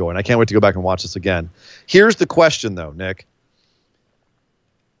really enjoy. And I can't wait to go back and watch this again. Here's the question, though, Nick.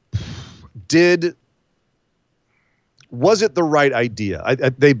 Was it the right idea?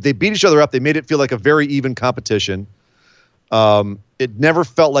 They beat each other up. They made it feel like a very even competition. It never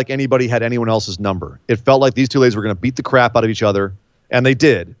felt like anybody had anyone else's number. It felt like these two ladies were going to beat the crap out of each other, and they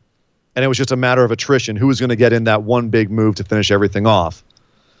did. And it was just a matter of attrition. Who was going to get in that one big move to finish everything off?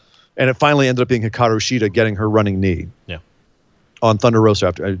 And it finally ended up being Hikaru Shida getting her running knee. Yeah. On Thunder Rosa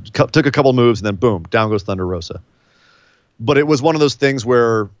after it took a couple moves and then boom, down goes Thunder Rosa. But it was one of those things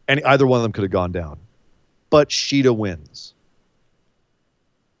where either one of them could have gone down. But Shida wins.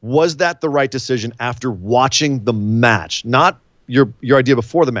 Was that the right decision after watching the match? Not your idea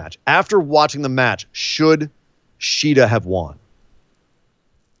before the match. After watching the match, should Shida have won?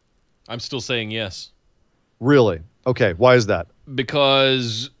 I'm still saying yes. Really? Okay. Why is that?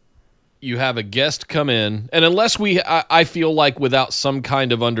 Because you have a guest come in, and unless I feel like without some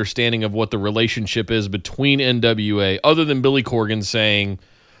kind of understanding of what the relationship is between NWA, other than Billy Corgan saying,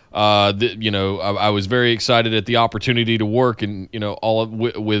 I was very excited at the opportunity to work and,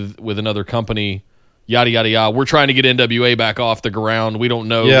 with another company, yada, yada, yada. We're trying to get NWA back off the ground. We don't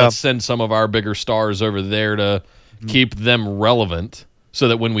know. Yeah. Let's send some of our bigger stars over there to keep them relevant so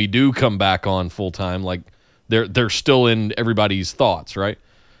that when we do come back on full time, like they're still in everybody's thoughts, right?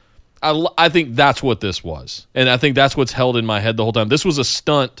 I think that's what this was. And I think that's what's held in my head the whole time. This was a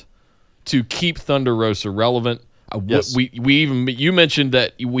stunt to keep Thunder Rosa relevant. Yes. You mentioned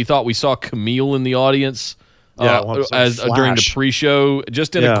that we thought we saw Camille in the audience during the pre-show,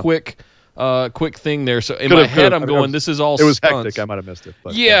 just in a quick thing there. So in my head, I'm going, this is all stunts. It was hectic. I might have missed it.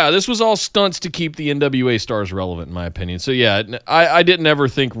 But, this was all stunts to keep the NWA stars relevant, in my opinion. So, I didn't ever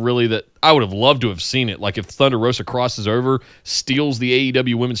think really that I would have loved to have seen it. Like if Thunder Rosa crosses over, steals the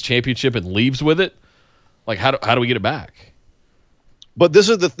AEW Women's Championship, and leaves with it, like how do we get it back? But this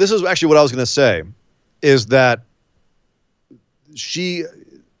is actually what I was going to say, is that she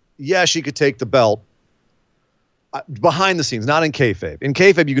could take the belt behind the scenes, not in kayfabe. In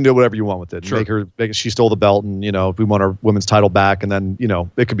kayfabe, you can do whatever you want with it. Sure. She stole the belt, and if we want our women's title back, and then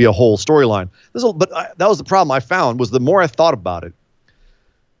it could be a whole storyline. That was the problem I found. Was the more I thought about it,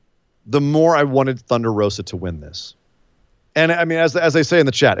 the more I wanted Thunder Rosa to win this. And I mean, as they say in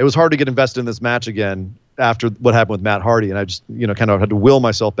the chat, it was hard to get invested in this match again after what happened with Matt Hardy, and I just kind of had to will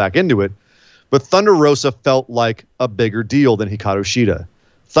myself back into it. But Thunder Rosa felt like a bigger deal than Hikaru Shida.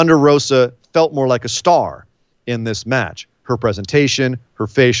 Thunder Rosa felt more like a star in this match. Her presentation, her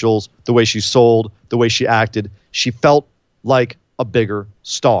facials, the way she sold, the way she acted, she felt like a bigger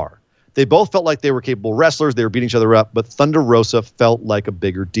star. They both felt like they were capable wrestlers. They were beating each other up, but Thunder Rosa felt like a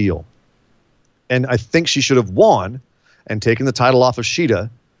bigger deal. And I think she should have won and taken the title off of Shida,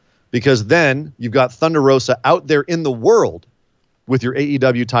 because then you've got Thunder Rosa out there in the world with your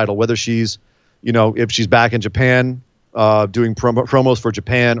AEW title, whether she's, if she's back in Japan, doing promos for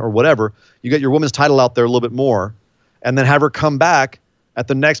Japan or whatever, you get your women's title out there a little bit more, and then have her come back at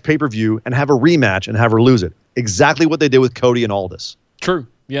the next pay-per-view and have a rematch and have her lose it. Exactly what they did with Cody and Aldis. True.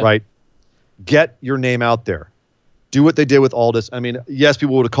 Yeah. Right? Get your name out there. Do what they did with Aldis. I mean, yes,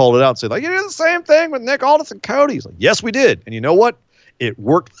 people would have called it out and said, like, you did the same thing with Nick Aldis and Cody. He's like, yes, we did. And you know what? It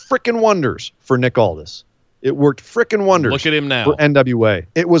worked frickin' wonders for Nick Aldis. It worked frickin' wonders. Look at him now. For NWA.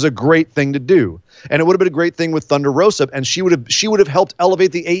 It was a great thing to do. And it would have been a great thing with Thunder Rosa. And she would have helped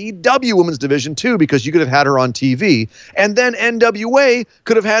elevate the AEW women's division too, because you could have had her on TV. And then NWA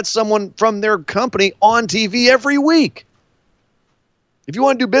could have had someone from their company on TV every week. If you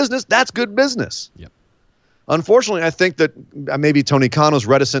want to do business, that's good business. Yep. Unfortunately, I think that maybe Tony Khan was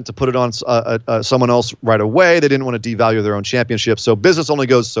reticent to put it on someone else right away. They didn't want to devalue their own championship. So business only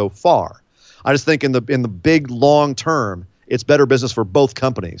goes so far. I just think in the big long term, it's better business for both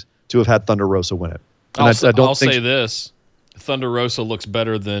companies to have had Thunder Rosa win it. And I'll say this: Thunder Rosa looks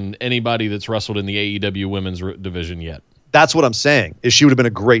better than anybody that's wrestled in the AEW women's division yet. That's what I'm saying. Is she would have been a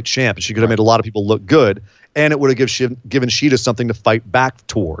great champ, and she could have made a lot of people look good, and it would have given Sheeta something to fight back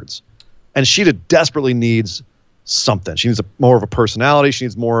towards. And Sheeta desperately needs something. She needs more of a personality. She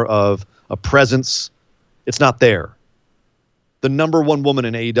needs more of a presence. It's not there. The number one woman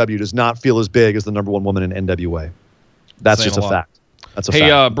in AEW does not feel as big as the number one woman in NWA. That's just a fact. That's a fact.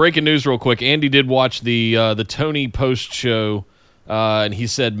 Hey, breaking news real quick. Andy did watch the Tony post show, and he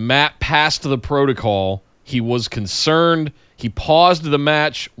said Matt passed the protocol. He was concerned. He paused the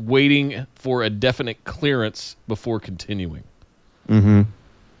match, waiting for a definite clearance before continuing. Mm-hmm.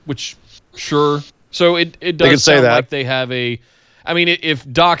 Which, sure. So it does sound like they have a... I mean, if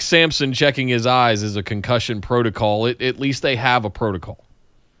Doc Sampson checking his eyes is a concussion protocol, at least they have a protocol.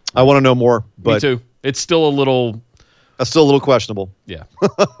 I want to know more. But me too. It's still a little questionable. Yeah,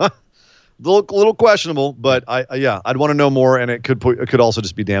 little questionable. But I'd want to know more, and it could also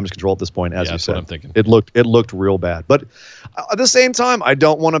just be damage control at this point, as you that's said. What I'm thinking. It looked real bad. But at the same time, I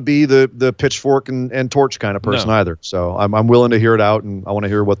don't want to be the pitchfork and torch kind of person either. So I'm willing to hear it out, and I want to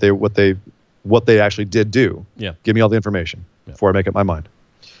hear what they actually did do. Yeah, give me all the information before I make up my mind.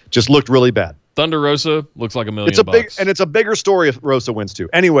 Just looked really bad. Thunder Rosa looks like $1 million. It's a bigger story if Rosa wins too.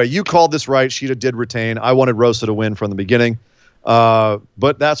 Anyway, you called this right. Sheeta did retain. I wanted Rosa to win from the beginning,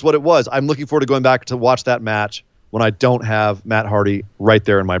 but that's what it was. I'm looking forward to going back to watch that match when I don't have Matt Hardy right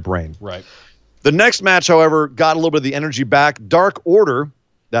there in my brain. Right. The next match, however, got a little bit of the energy back. Dark Order,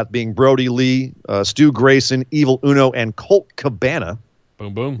 that being Brody Lee, Stu Grayson, Evil Uno, and Colt Cabana.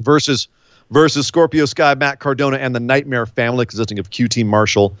 Boom, boom. Versus Scorpio Sky, Matt Cardona, and the Nightmare Family, consisting of QT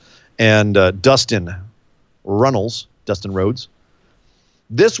Marshall and Dustin Rhodes.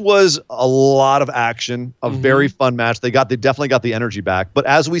 This was a lot of action, a very fun match. They definitely got the energy back. But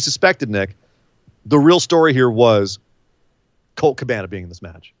as we suspected, Nick, the real story here was Colt Cabana being in this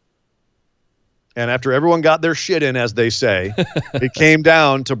match. And after everyone got their shit in, as they say, it came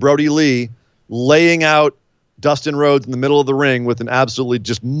down to Brody Lee laying out Dustin Rhodes in the middle of the ring with an absolutely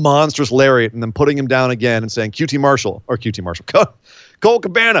just monstrous lariat, and then putting him down again and saying, Colt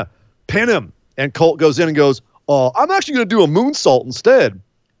Cabana, pin him. And Colt goes in and goes, oh, I'm actually going to do a moonsault instead.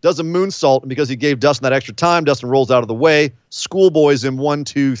 Does a moonsault, and because he gave Dustin that extra time, Dustin rolls out of the way. Schoolboys in 1,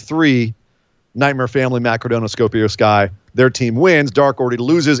 2, 3. Nightmare Family, Matt Cardona, Scorpio Sky. Their team wins. Dark Order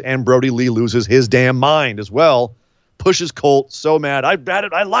loses, and Brody Lee loses his damn mind as well. Pushes Colt, so mad. I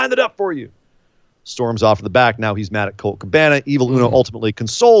lined it up for you. Storms off to the back. Now he's mad at Colt Cabana. Evil Uno ultimately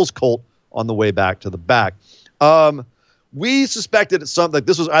consoles Colt on the way back to the back. We suspected something like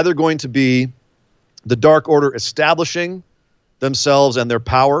this was either going to be the Dark Order establishing themselves and their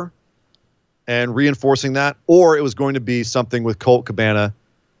power and reinforcing that, or it was going to be something with Colt Cabana,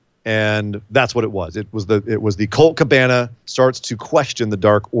 and that's what it was. It was the Colt Cabana starts to question the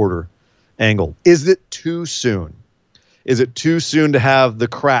Dark Order angle. Is it too soon? Is it too soon to have the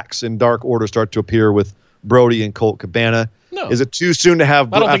cracks in Dark Order start to appear with Brody and Colt Cabana? No. Is it too soon to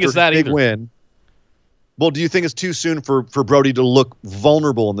have I don't think it's that big either. Win? Well, do you think it's too soon for Brody to look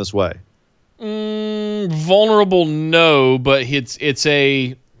vulnerable in this way? Vulnerable, no, but it's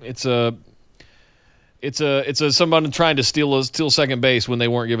someone trying to steal second base when they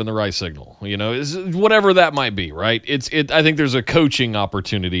weren't given the right signal. You know, whatever that might be, right? I think there's a coaching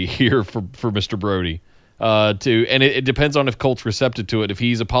opportunity here for Mr. Brody. And it depends on if Colt's receptive to it. If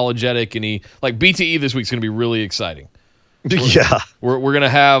he's apologetic and BTE this week's going to be really exciting. We're gonna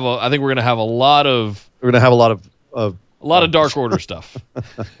have. I think we're gonna have a lot of. We're gonna have a lot of Dark Order stuff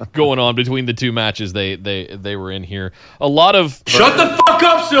going on between the two matches they were in here. A lot of Shut the fuck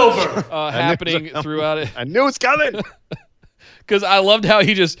up, Silver. Happening throughout it. I knew it's coming. Because I loved how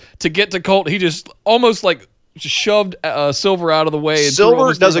to get to Colt, he just almost shoved Silver out of the way. And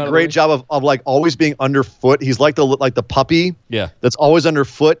Silver does a great job of always being underfoot. He's like the puppy. Yeah. That's always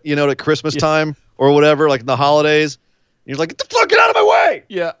underfoot. You know, at Christmas time or whatever, like in the holidays. He's like, get the fuck out of my way.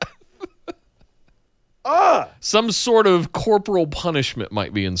 Yeah. Some sort of corporal punishment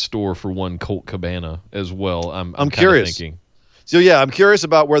might be in store for one Colt Cabana as well. I'm curious. Thinking. So, yeah, I'm curious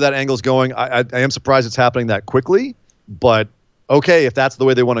about where that angle's going. I am surprised it's happening that quickly, but okay, if that's the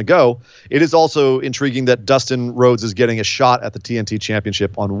way they want to go. It is also intriguing that Dustin Rhodes is getting a shot at the TNT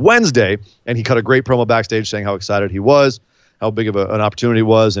Championship on Wednesday, and he cut a great promo backstage saying how excited he was, how big of an opportunity it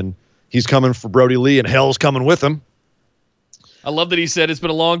was, and he's coming for Brody Lee, and hell's coming with him. I love that he said it's been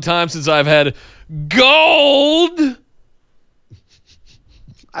a long time since I've had gold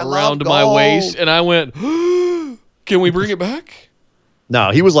around my waist, and I went, can we bring it back?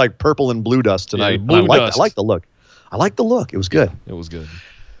 No, he was like purple and blue dust tonight. Yeah, blue dust. I like the look. I like the look. It was good. It was good.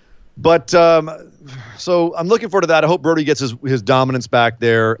 But so I'm looking forward to that. I hope Brody gets his dominance back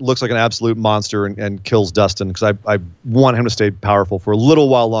there. Looks like an absolute monster and kills Dustin, because I want him to stay powerful for a little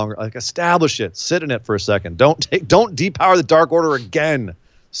while longer. Like, establish it. Sit in it for a second. Don't depower the Dark Order again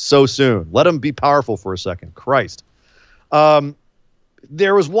so soon. Let him be powerful for a second. Christ.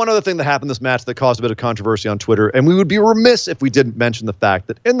 There was one other thing that happened in this match that caused a bit of controversy on Twitter, and we would be remiss if we didn't mention the fact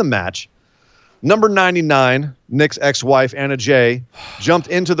that in the match, number 99, Nick's ex-wife, Anna Jay, jumped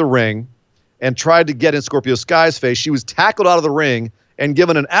into the ring and tried to get in Scorpio Sky's face. She was tackled out of the ring and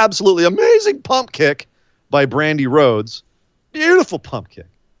given an absolutely amazing pump kick by Brandy Rhodes. Beautiful pump kick.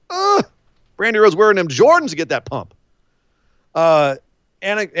 Brandy Rhodes wearing them Jordans to get that pump.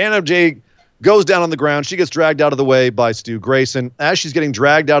 Anna Jay goes down on the ground. She gets dragged out of the way by Stu Grayson. As she's getting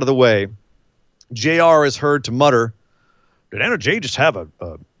dragged out of the way, JR is heard to mutter, "Did Anna Jay just have what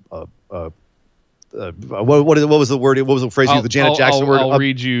was the word? What was the phrase? The Janet Jackson word. I'll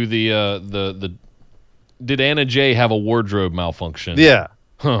read you the. Did Anna Jay have a wardrobe malfunction? Yeah.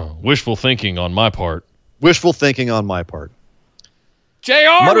 Wishful thinking on my part. Wishful thinking on my part. JR,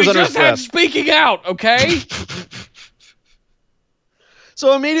 Mutters we under just his breath. had speaking out, okay?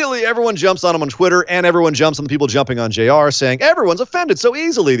 So immediately everyone jumps on him on Twitter, and everyone jumps on the people jumping on JR, saying everyone's offended so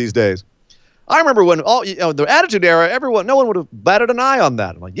easily these days. I remember when the Attitude Era, no one would have batted an eye on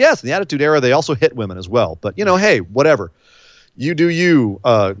that. I'm like, yes, in the Attitude Era, they also hit women as well. But, hey, whatever. You do you,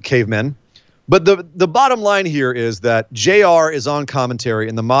 cavemen. But the bottom line here is that JR is on commentary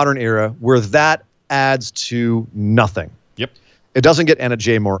in the modern era where that adds to nothing. Yep. It doesn't get Anna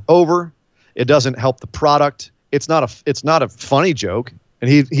Jay more over. It doesn't help the product. It's not a funny joke. And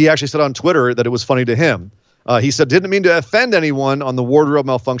he actually said on Twitter that it was funny to him. He said, didn't mean to offend anyone on the wardrobe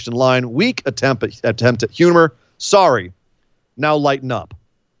malfunction line. Weak attempt at humor. Sorry. Now lighten up.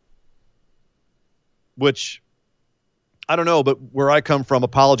 Which, I don't know, but where I come from,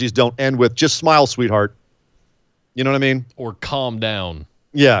 apologies don't end with just smile, sweetheart. You know what I mean? Or calm down.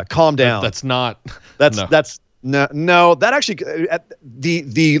 Yeah, calm down. That's not. No. That actually,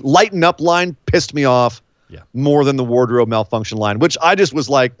 the lighten up line pissed me off more than the wardrobe malfunction line, which I just was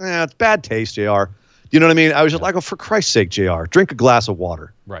like, it's bad taste, JR. You know what I mean? I was just like, oh, for Christ's sake, JR, drink a glass of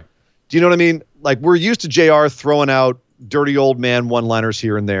water. Right. Do you know what I mean? Like, we're used to JR throwing out dirty old man one-liners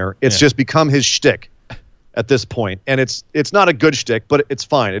here and there. It's just become his shtick at this point. And it's not a good shtick, but it's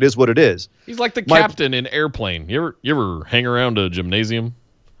fine. It is what it is. He's like the captain in Airplane. You ever hang around a gymnasium?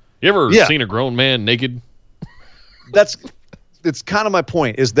 You ever seen a grown man naked? It's kind of my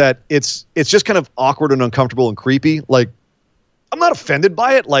point, is that it's just kind of awkward and uncomfortable and creepy. Like, I'm not offended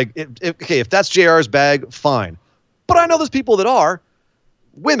by it. Like, if that's JR's bag, fine. But I know there's people that are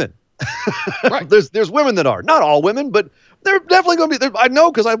women. Right. There's women that are. Not all women, but they're definitely going to be. I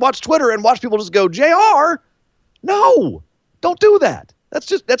know, because I watch Twitter and watch people just go, JR, no, don't do that.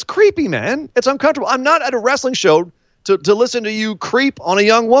 That's creepy, man. It's uncomfortable. I'm not at a wrestling show to listen to you creep on a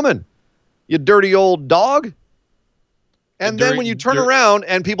young woman, you dirty old dog. And then when you turn around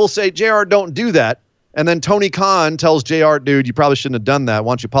and people say, JR, don't do that, and then Tony Khan tells JR, dude, you probably shouldn't have done that.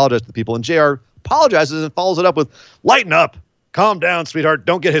 Why don't you apologize to the people? And JR apologizes and follows it up with, lighten up. Calm down, sweetheart.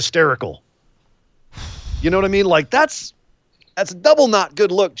 Don't get hysterical. You know what I mean? Like, that's double not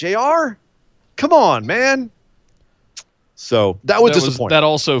good look, JR. Come on, man. So that was disappointing. That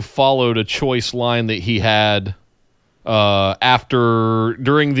also followed a choice line that he had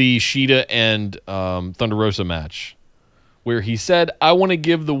during the Shida and Thunder Rosa match, where he said, I want to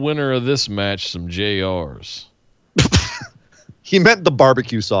give the winner of this match some JRs. He meant the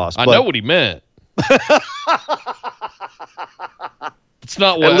barbecue sauce. I know what he meant. It's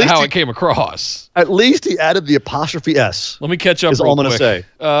not how it came across. At least he added the apostrophe S. Let me catch up. Is all I'm going to say.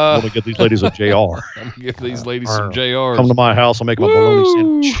 Let me get these ladies a JR. Let me give these ladies some JRs. Come to my house. I'll make them a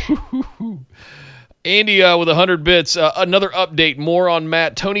bologna sandwich. Andy with 100 bits. Another update, more on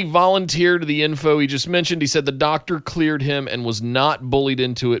Matt. Tony volunteered the info he just mentioned. He said the doctor cleared him and was not bullied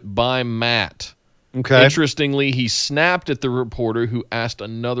into it by Matt. Okay. Interestingly, he snapped at the reporter who asked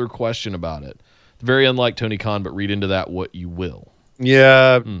another question about it. Very unlike Tony Khan, but read into that what you will.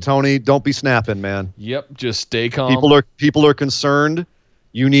 Yeah, Tony, don't be snapping, man. Yep, just stay calm. People are concerned.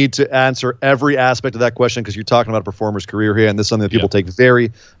 You need to answer every aspect of that question because you're talking about a performer's career here, and this is something that people take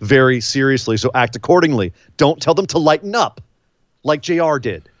very, very seriously. So act accordingly. Don't tell them to lighten up like JR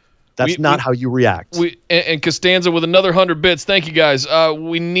did. That's not how you react. And Costanza with another 100 bits. Thank you, guys.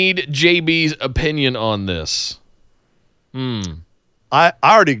 We need JB's opinion on this. I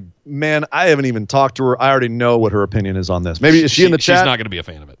already, man, I haven't even talked to her. I already know what her opinion is on this. Maybe is she in the chat? She's not going to be a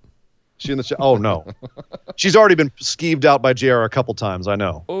fan of it. She in the chat? Oh, no. She's already been skeeved out by JR a couple times, I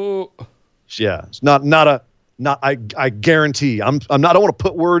know. Oh. Yeah. It's I guarantee. I don't want to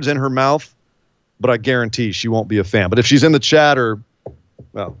put words in her mouth, but I guarantee she won't be a fan. But if she's in the chat or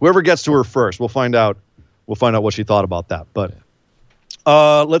whoever gets to her first, we'll find out what she thought about that. But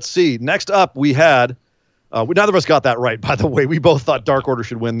let's see. Next up, we had neither of us got that right, by the way. We both thought Dark Order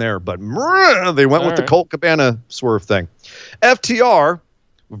should win there, but they went with the Colt Cabana swerve thing. FTR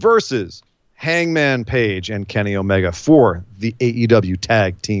versus Hangman Page and Kenny Omega for the AEW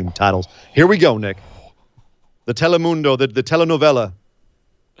Tag Team titles. Here we go, Nick. The Telemundo, the telenovela,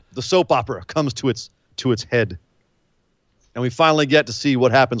 the soap opera comes to its head. And we finally get to see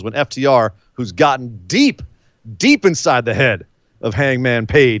what happens when FTR, who's gotten deep inside the head of Hangman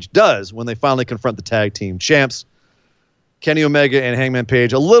Page, does when they finally confront the tag team champs. Kenny Omega and Hangman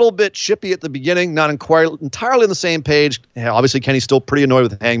Page, a little bit chippy at the beginning, not entirely on the same page. Obviously, Kenny's still pretty annoyed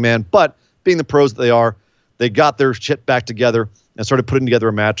with Hangman, but being the pros that they are, they got their shit back together and started putting together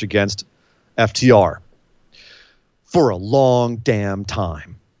a match against FTR for a long damn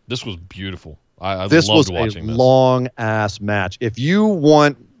time. This was beautiful. I this loved was watching a this. long-ass match. If you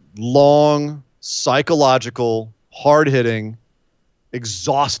want long, psychological, hard-hitting,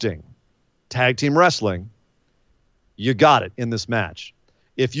 exhausting tag team wrestling, you got it in this match.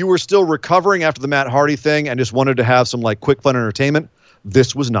 If you were still recovering after the Matt Hardy thing and just wanted to have some like quick fun entertainment,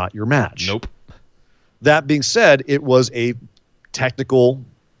 this was not your match. Nope. That being said, it was a technically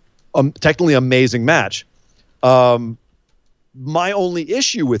amazing match. My only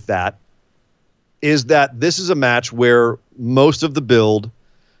issue with that is that this is a match where most of the build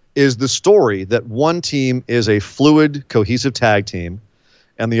is the story that one team is a fluid, cohesive tag team,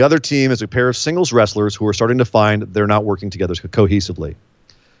 and the other team is a pair of singles wrestlers who are starting to find they're not working together cohesively.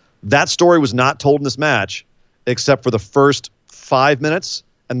 That story was not told in this match except for the first 5 minutes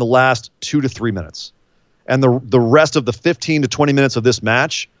and the last 2 to 3 minutes. And the rest of the 15 to 20 minutes of this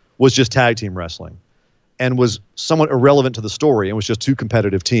match was just tag team wrestling and was somewhat irrelevant to the story and was just two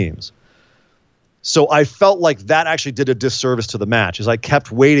competitive teams. So I felt like that actually did a disservice to the match as I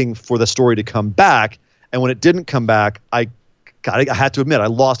kept waiting for the story to come back. And when it didn't come back, I had to admit, I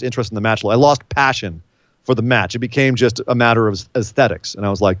lost interest in the match. I lost passion for the match. It became just a matter of aesthetics. And I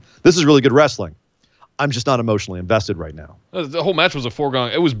was like, this is really good wrestling. I'm just not emotionally invested right now. The whole match was a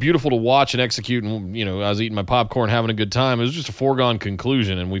foregone. It was beautiful to watch and execute. And, I was eating my popcorn, having a good time. It was just a foregone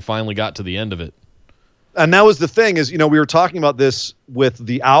conclusion. And we finally got to the end of it. And that was the thing is, we were talking about this with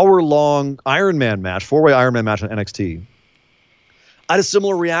the hour-long Iron Man match, 4-way Iron Man match on NXT. I had a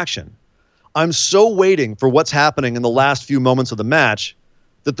similar reaction. I'm so waiting for what's happening in the last few moments of the match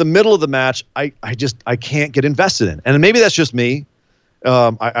that the middle of the match, I can't get invested in. And maybe that's just me.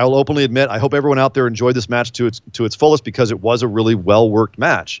 I'll openly admit, I hope everyone out there enjoyed this match to its fullest because it was a really well-worked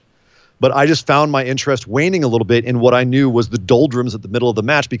match. But I just found my interest waning a little bit in what I knew was the doldrums at the middle of the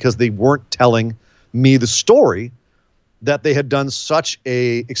match because they weren't telling me the story that they had done such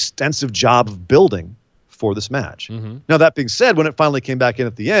a extensive job of building for this match. Mm-hmm. Now, that being said, when it finally came back in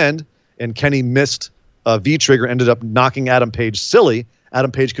at the end and Kenny missed a V-trigger, ended up knocking Adam Page silly,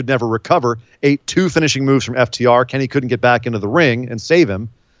 Adam Page could never recover, ate 2 finishing moves from FTR. Kenny couldn't get back into the ring and save him.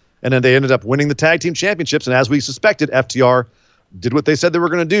 And then they ended up winning the tag team championships. And as we suspected, FTR did what they said they were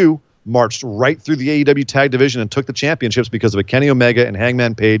going to do, marched right through the AEW tag division and took the championships because of a Kenny Omega and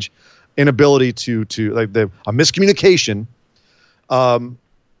Hangman Page inability to a miscommunication.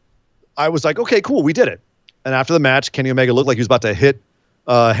 I was like, okay, cool, we did it. And after the match, Kenny Omega looked like he was about to hit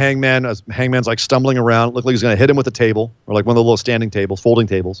Hangman. As Hangman's like stumbling around, looked like he was going to hit him with a table or like one of the little standing tables, folding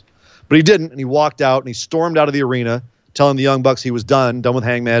tables. But he didn't, and he walked out and he stormed out of the arena, telling the Young Bucks he was done with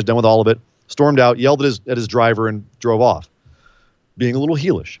Hangman, done with all of it. Stormed out, yelled at his driver, and drove off, being a little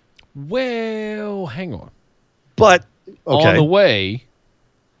heelish. Well, hang on. But okay. On the way,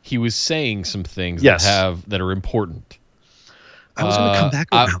 he was saying some things that are important. I was going to come back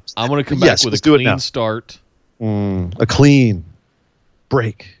around. I'm going to come back with a clean start. A clean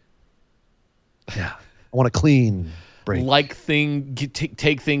break. Yeah. I want a clean break.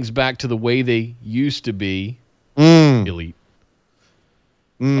 Take things back to the way they used to be. Elite.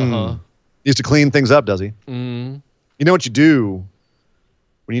 He used to clean things up, does he? Mm. You know what you do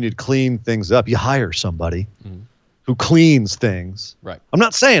when you need to clean things up, you hire somebody who cleans things. Right. I'm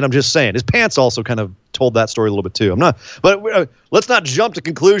just saying. His pants also kind of told that story a little bit too. Let's not jump to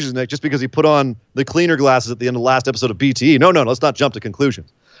conclusions, Nick, just because he put on the cleaner glasses at the end of the last episode of BTE. No, let's not jump to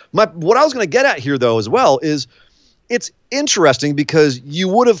conclusions. What I was going to get at here, though, as well, is it's interesting because you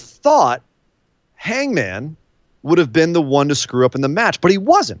would have thought Hangman would have been the one to screw up in the match, but he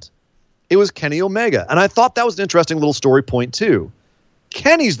wasn't. It was Kenny Omega. And I thought that was an interesting little story point, too.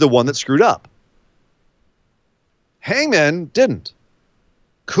 Kenny's the one that screwed up. Hangman didn't.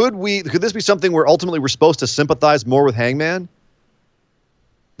 Could this be something where ultimately we're supposed to sympathize more with Hangman?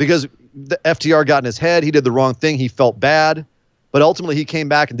 Because the FTR got in his head, he did the wrong thing, he felt bad, but ultimately he came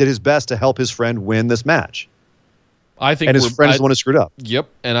back and did his best to help his friend win this match. I think, and his friend is the one who screwed up. Yep,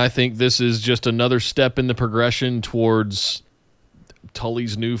 and I think this is just another step in the progression towards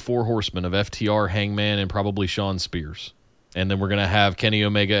Tully's new 4 horsemen of FTR, Hangman, and probably Shawn Spears. And then we're going to have Kenny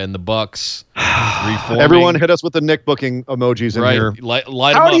Omega and the Bucks reforming. Everyone hit us with the Nick booking emojis in here. Light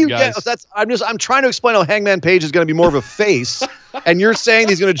them up, guys. I'm trying to explain how Hangman Page is going to be more of a face, and you're saying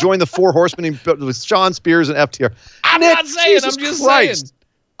he's going to join the 4 horsemen with Shawn Spears and FTR. I'm not saying. I'm just saying.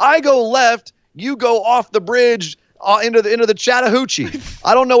 I go left, you go off the bridge into the Chattahoochee.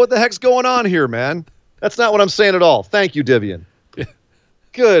 I don't know what the heck's going on here, man. That's not what I'm saying at all. Thank you, Divian.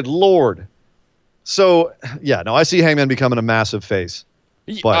 Good Lord. So, yeah, no, I see Hangman becoming a massive face.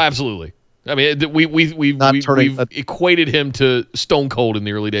 But absolutely. I mean, we've equated him to Stone Cold in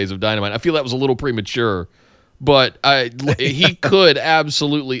the early days of Dynamite. I feel that was a little premature, but he could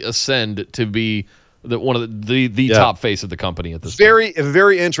absolutely ascend to be one of the top face of the company at this point. A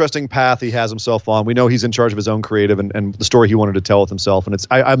very interesting path he has himself on. We know he's in charge of his own creative and the story he wanted to tell with himself, and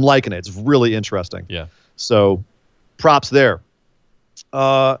I'm liking it. It's really interesting. Yeah. So, props there.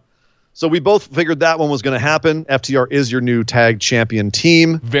 So we both figured that one was going to happen. FTR is your new tag champion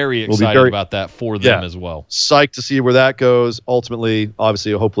team. Very excited about that for them as well. Psyched to see where that goes. Ultimately,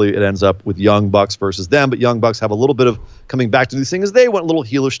 obviously, hopefully it ends up with Young Bucks versus them. But Young Bucks have a little bit of coming back to these things. They went a little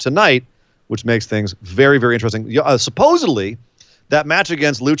heelish tonight, which makes things very, very interesting. Supposedly, that match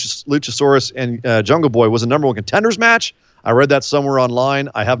against Luchasaurus and Jungle Boy was a number 1 contenders match. I read that somewhere online.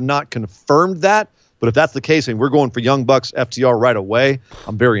 I have not confirmed that. But if that's the case, and we're going for Young Bucks FTR right away,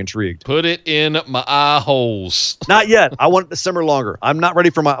 I'm very intrigued. Put it in my eye holes. Not yet. I want it to simmer longer. I'm not ready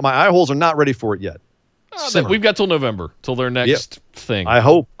for my eye holes are not ready for it yet. We've got till November, till their next thing. I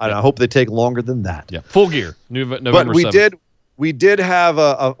hope they take longer than that. Yeah, Full Gear, November. But 7th. we did have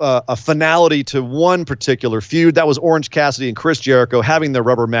a finality to one particular feud. That was Orange Cassidy and Chris Jericho having their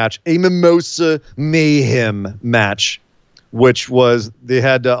rubber match, a Mimosa Mayhem match. Which was, they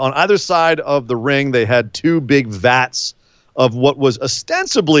had on either side of the ring, they had 2 big vats of what was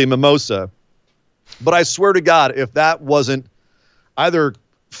ostensibly mimosa. But I swear to God, if that wasn't either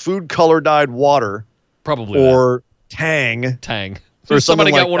food color dyed water, probably or Tang. Or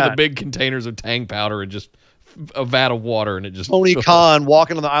somebody got one of the big containers of Tang powder and just a vat of water, and it just. Tony Khan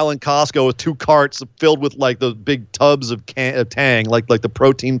walking on the island Costco with 2 carts filled with like the big tubs of Tang, like the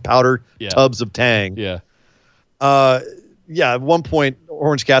protein powder tubs of Tang. Yeah. Yeah, at one point,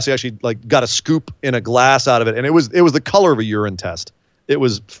 Orange Cassidy actually got a scoop in a glass out of it, and it was the color of a urine test. It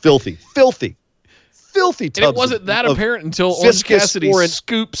was filthy tubs. And it wasn't that apparent until Orange Cassidy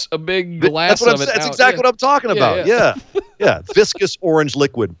scoops a big glass of it. That's exactly what I'm talking about. Yeah. Viscous orange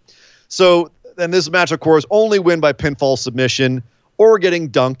liquid. So then this match, of course, only win by pinfall submission or getting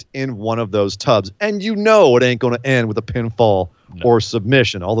dunked in one of those tubs. And you know it ain't going to end with a pinfall or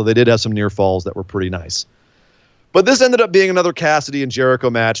submission, although they did have some near falls that were pretty nice. But this ended up being another Cassidy and Jericho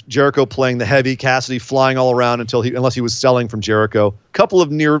match. Jericho playing the heavy, Cassidy flying all around unless he was selling from Jericho. Couple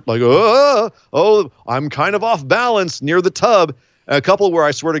of near, I'm kind of off balance near the tub. A couple where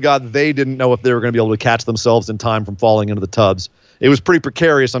I swear to God, they didn't know if they were going to be able to catch themselves in time from falling into the tubs. It was pretty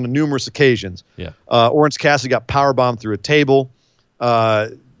precarious on numerous occasions. Yeah. Orange Cassidy got powerbombed through a table.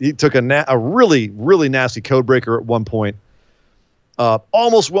 He took a really, really nasty code breaker at one point.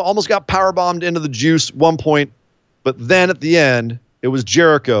 Almost got powerbombed into the juice one point. But then at the end, it was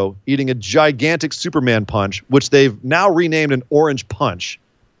Jericho eating a gigantic Superman punch, which they've now renamed an Orange Punch,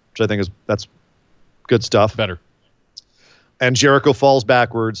 which I think that's good stuff. Better. And Jericho falls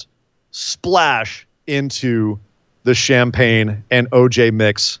backwards, splash into the champagne and OJ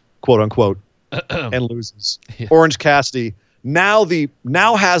mix, quote unquote, and loses. Yeah. Orange Cassidy now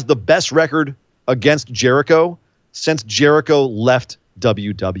has the best record against Jericho since Jericho left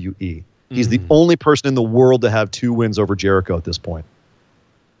WWE. He's the only person in the world to have 2 wins over Jericho at this point.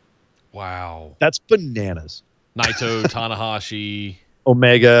 Wow. That's bananas. Naito, Tanahashi,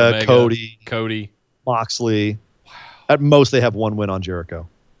 Omega, Cody, Moxley. Wow. At most, they have 1 win on Jericho.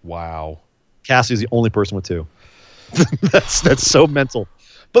 Wow. Cassie's the only person with 2. That's so mental.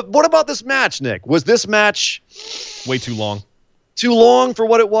 But what about this match, Nick? Was this match way too long? Too long for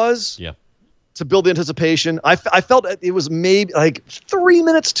what it was? Yeah. To build the anticipation. I felt it was maybe like 3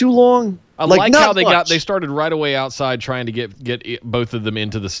 minutes too long. I like how they started right away outside trying to get both of them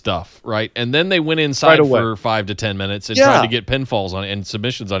into the stuff, right? And then they went inside for 5 to 10 minutes and tried to get pinfalls on and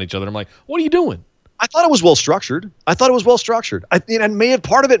submissions on each other. I'm like, what are you doing? I thought it was well structured. And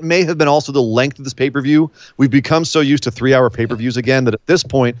part of it may have been also the length of this pay-per-view. We've become so used to 3-hour pay-per-views again that at this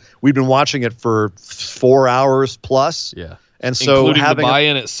point we've been watching it for 4 hours plus. Yeah. And so including having the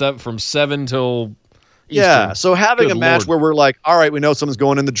buy-in from 7 till Eastern. Yeah, so having a match where we're like, all right, we know someone's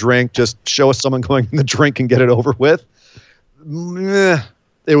going in the drink, just show us someone going in the drink and get it over with.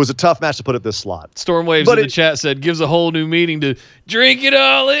 It was a tough match to put at this slot. Stormwaves in the chat said, gives a whole new meaning to drink it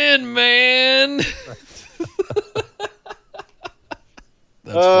all in, man.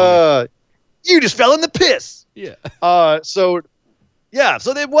 That's funny. You just fell in the piss. Yeah. So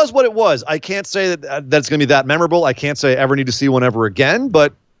it was what it was. I can't say that's going to be that memorable. I can't say I ever need to see one ever again,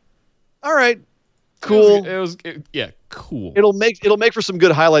 but all right. Cool. Cool. It'll make for some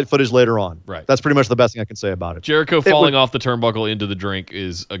good highlight footage later on. Right. That's pretty much the best thing I can say about it. Jericho falling off the turnbuckle into the drink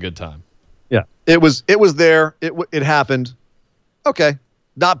is a good time. Yeah. It was there. It happened. Okay.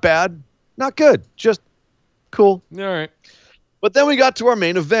 Not bad. Not good. Just cool. All right. But then we got to our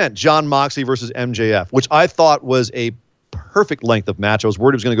main event, Jon Moxley versus MJF, which I thought was a perfect length of match. I was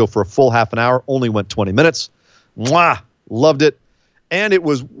worried it was going to go for a full half an hour. Only went 20 minutes. Mwah! Loved it. And it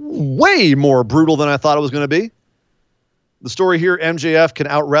was way more brutal than I thought it was going to be. The story here, MJF can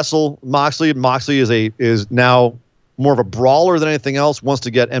out-wrestle Moxley. Moxley is now more of a brawler than anything else, wants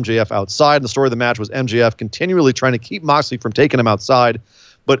to get MJF outside. And the story of the match was MJF continually trying to keep Moxley from taking him outside,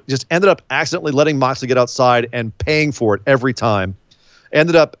 but just ended up accidentally letting Moxley get outside and paying for it every time.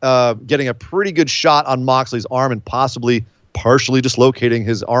 Ended up getting a pretty good shot on Moxley's arm and possibly partially dislocating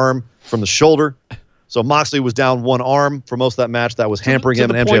his arm from the shoulder. So Moxley was down one arm for most of that match. That was hampering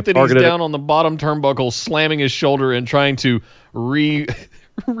him, and MJF point that targeted he's down on the bottom turnbuckle, slamming his shoulder and trying to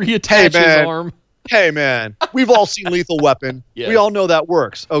reattach his arm. Hey, man. We've all seen Lethal Weapon. Yeah. We all know that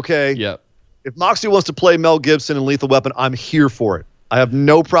works, okay? Yep. If Moxley wants to play Mel Gibson in Lethal Weapon, I'm here for it. I have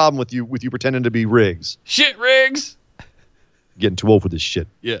no problem with you pretending to be Riggs. Shit, Riggs! Getting too old for this shit.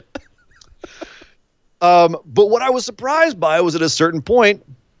 Yeah. But what I was surprised by was at a certain point,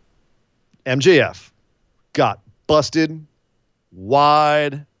 MJF got busted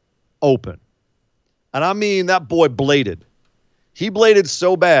wide open. And I mean, that boy bladed. He bladed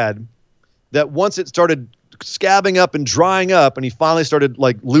so bad that once it started scabbing up and drying up and he finally started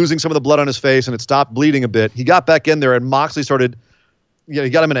like losing some of the blood on his face and it stopped bleeding a bit, he got back in there and Moxley started, he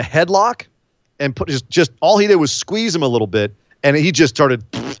got him in a headlock and put just all he did was squeeze him a little bit and he just started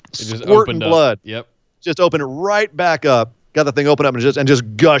squirting blood. Yep. Just opened it right back up, got the thing open up and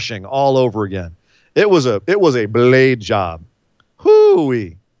just gushing all over again. It was a blade job.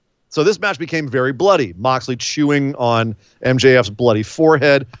 Hooey. So this match became very bloody. Moxley chewing on MJF's bloody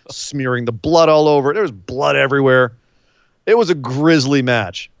forehead, smearing the blood all over. There was blood everywhere. It was a grisly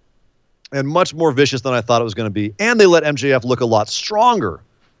match and much more vicious than I thought it was going to be. And they let MJF look a lot stronger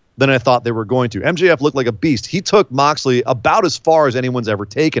than I thought they were going to. MJF looked like a beast. He took Moxley about as far as anyone's ever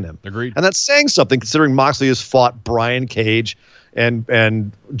taken him. Agreed. And that's saying something considering Moxley has fought Brian Cage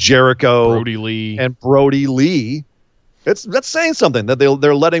and Jericho, Brody Lee. That's saying something that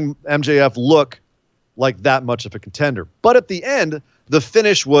they're letting MJF look like that much of a contender. But at the end, the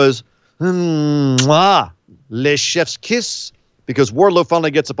finish was le chef's kiss because Wardlow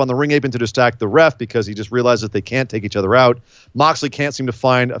finally gets up on the ring apron to distract the ref because he just realizes they can't take each other out. Moxley can't seem to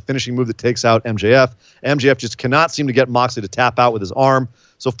find a finishing move that takes out MJF. MJF just cannot seem to get Moxley to tap out with his arm.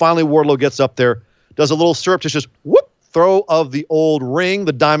 So finally Wardlow gets up there, does a little surreptitious whoop throw of the old ring,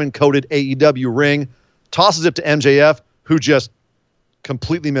 the diamond-coated AEW ring, tosses it to MJF, who just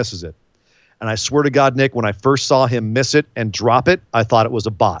completely misses it. And I swear to God, Nick, when I first saw him miss it and drop it, I thought it was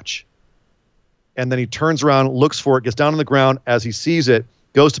a botch. And then he turns around, looks for it, gets down on the ground as he sees it,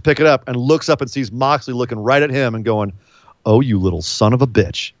 goes to pick it up, and looks up and sees Moxley looking right at him and going, "Oh, you little son of a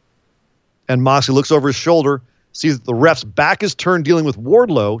bitch." And Moxley looks over his shoulder, sees that the ref's back is turned dealing with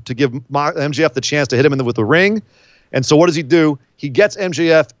Wardlow to give MJF the chance to hit him with the ring. And so what does he do? He gets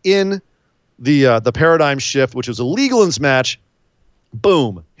MJF in the paradigm shift, which was illegal in this match.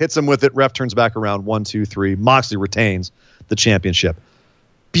 Boom. Hits him with it. Ref turns back around. 1, 2, 3. Moxley retains the championship.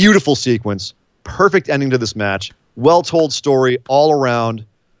 Beautiful sequence. Perfect ending to this match. Well-told story all around.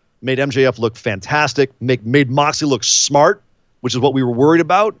 Made MJF look fantastic. Made Moxley look smart, which is what we were worried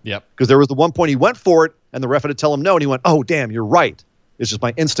about. Yep. Because there was the one point he went for it, and the ref had to tell him no, and he went, "Oh, damn, you're right. It's just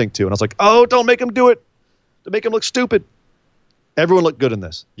my instinct to. And I was like, oh, don't make him do it. Don't make him look stupid. Everyone looked good in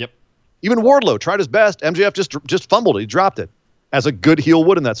this. Yep. Even Wardlow tried his best. MJF just fumbled it. He dropped it, as a good heel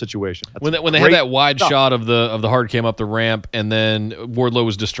would in that situation. When they had that wide shot of the hard cam up the ramp, and then Wardlow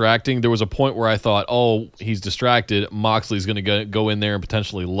was distracting, there was a point where I thought, oh, he's distracted. Moxley's going to go in there and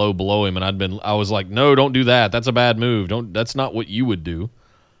potentially low below him, and I was like, no, don't do that. That's a bad move. That's not what you would do.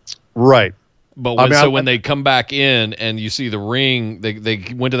 Right. But when they come back in and you see the ring, they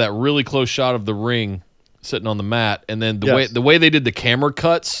went to that really close shot of the ring sitting on the mat, and then the way they did the camera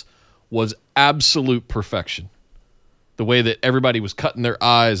cuts was absolute perfection. The way that everybody was cutting their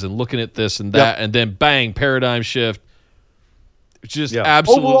eyes and looking at this and that, and then bang, paradigm shift. Just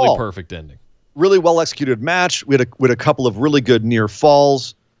absolutely overall, perfect ending. Really well executed match. We had a couple of really good near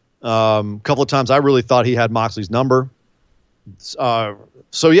falls. A couple of times I really thought he had Moxley's number.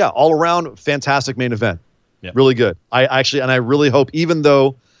 So yeah, all around fantastic main event. Yep. Really good. I really hope, even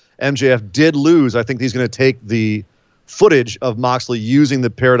though MJF did lose, I think he's going to take the footage of Moxley using the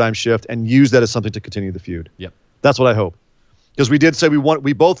paradigm shift and use that as something to continue the feud. Yep. That's what I hope. Because we did say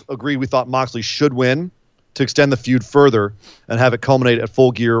we both agreed we thought Moxley should win to extend the feud further and have it culminate at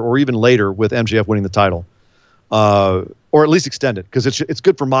Full Gear or even later with MJF winning the title. Or at least extend it, because it's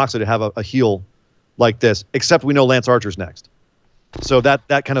good for Moxley to have a heel like this, except we know Lance Archer's next. So that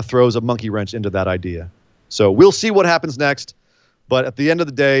kind of throws a monkey wrench into that idea. So we'll see what happens next. But at the end of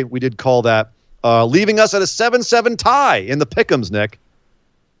the day, we did call that. Leaving us at a 7-7 tie in the pick'ems, Nick.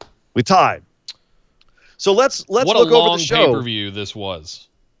 We tied. So let's look over the show. What a long pay-per-view this was.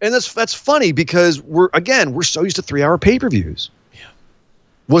 And that's funny because we're so used to 3-hour pay-per-views. Yeah.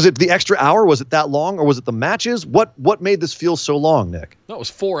 Was it the extra hour? Was it that long? Or was it the matches? What made this feel so long, Nick? No, it was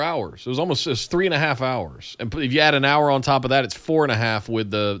 4 hours. It was 3.5 hours. And if you add an hour on top of that, it's 4.5 with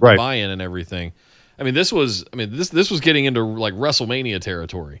the buy-in and everything. I mean, this was getting into like WrestleMania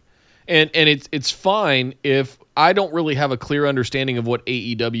territory. And it's fine if I don't really have a clear understanding of what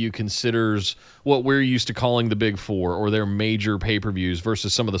AEW considers what we're used to calling the Big Four or their major pay-per-views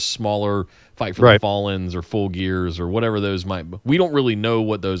versus some of the smaller Fight for the Fallens or Full Gears or whatever those might be. We don't really know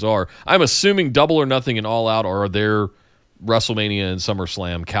what those are. I'm assuming Double or Nothing and All Out are their WrestleMania and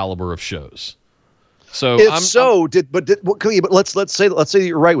SummerSlam caliber of shows. So but let's say that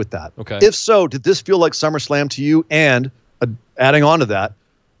you're right with that. Okay. If so, did this feel like SummerSlam to you? And adding on to that,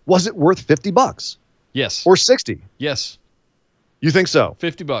 was it worth $50? Yes. Or 60? Yes. You think so?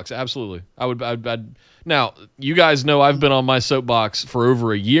 $50, absolutely. I'd now, you guys know I've been on my soapbox for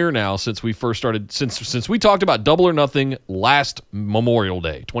over a year now since we first started, since we talked about Double or Nothing last Memorial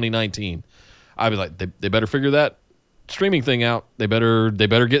Day, 2019. I'd be like, they better figure that streaming thing out. They better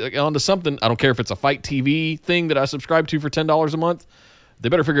get onto something. I don't care if it's a Fight TV thing that I subscribe to for $10 a month. They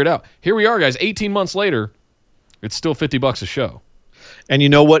better figure it out. Here we are, guys. 18 months later, it's still $50 a show. And you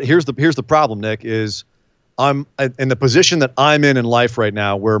know what? Here's the problem, Nick, is I'm in the position that I'm in life right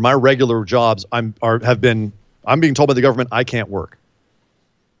now, where my regular jobs I'm being told by the government I can't work.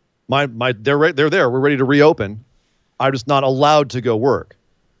 They're there. We're ready to reopen. I'm just not allowed to go work.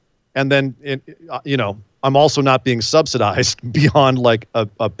 And then I'm also not being subsidized beyond like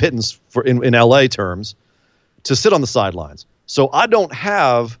a pittance in LA terms to sit on the sidelines. So I don't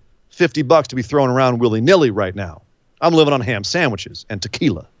have $50 to be thrown around willy-nilly right now. I'm living on ham sandwiches and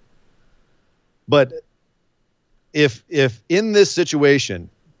tequila. But if in this situation,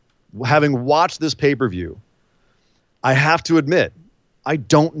 having watched this pay-per-view, I have to admit, I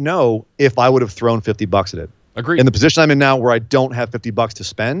don't know if I would have thrown $50 at it. Agreed. In the position I'm in now where I don't have $50 to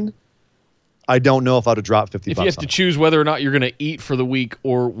spend, I don't know if I'd have dropped $50. If you have to choose whether or not you're going to eat for the week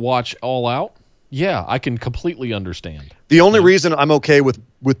or watch All Out, yeah, I can completely understand. The only reason I'm okay with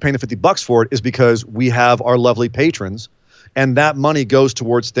paying the $50 for it is because we have our lovely patrons, and that money goes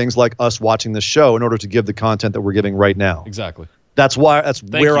towards things like us watching this show in order to give the content that we're giving right now. Exactly. That's where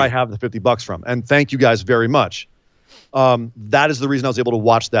I have the $50 from. And thank you guys very much. That is the reason I was able to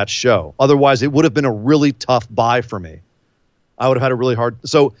watch that show. Otherwise, it would have been a really tough buy for me. I would have had a really hard.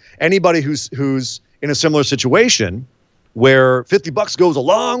 So anybody who's in a similar situation where $50 goes a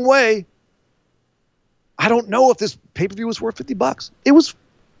long way, I don't know if this pay-per-view was worth $50. It was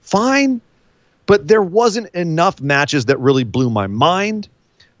fine, but there wasn't enough matches that really blew my mind.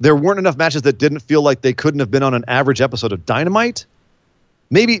 There weren't enough matches that didn't feel like they couldn't have been on an average episode of Dynamite.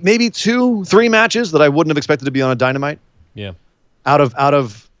 Maybe 2-3 matches that I wouldn't have expected to be on a Dynamite. Yeah. Out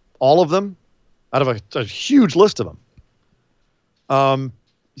of all of them, out of a huge list of them.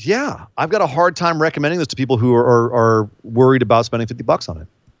 Yeah, I've got a hard time recommending this to people who are worried about spending $50 on it.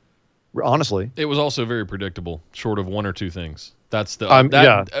 Honestly, it was also very predictable, short of one or two things. That's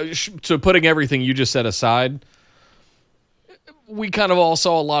the so putting everything you just said aside, we kind of all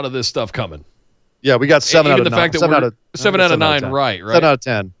saw a lot of this stuff coming. Yeah, we got 7 out of 9. Even the fact that 7 out of 9, right? 7 out of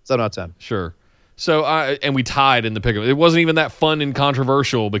 10. 7 out of 10. Sure. So and we tied in the pickup. It wasn't even that fun and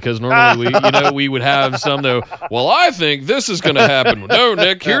controversial because normally we would have some though. Well, I think this is going to happen. No,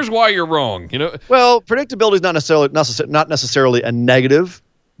 Nick, here's why you're wrong. Well, predictability is not necessarily a negative,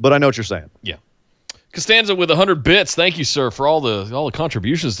 but I know what you're saying. Yeah. Costanza with 100 bits. Thank you, sir, for all the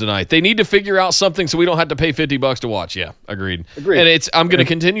contributions tonight. They need to figure out something so we don't have to pay $50 to watch. Yeah, agreed. And I'm going to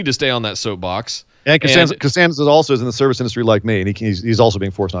continue to stay on that soapbox. And Costanza also is in the service industry like me, and he's also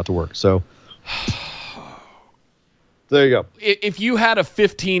being forced not to work. So there you go. If you had a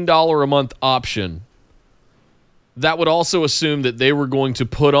 $15 a month option, that would also assume that they were going to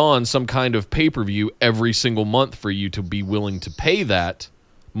put on some kind of pay-per-view every single month for you to be willing to pay that.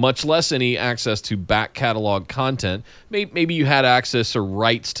 Much less any access to back catalog content. Maybe you had access or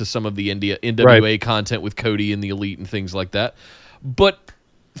rights to some of the NWA content with Cody and the Elite and things like that, but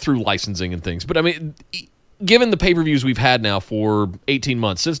through licensing and things. But I mean, given the pay-per-views we've had now for 18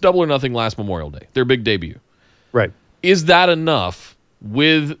 months, since Double or Nothing last Memorial Day, their big debut, right? Is that enough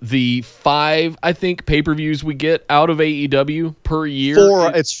with the 5, I think, pay-per-views we get out of AEW per year?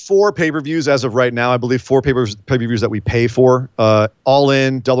 It's 4 pay-per-views as of right now. I believe 4 pay-per-views that we pay for. All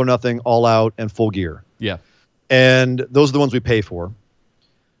In, Double or Nothing, All Out, and Full Gear. Yeah. And those are the ones we pay for.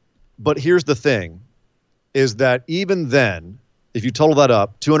 But here's the thing, is that even then, if you total that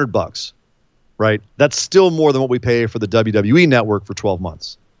up, $200, right? That's still more than what we pay for the WWE Network for 12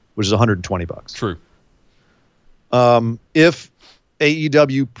 months, which is $120. True. If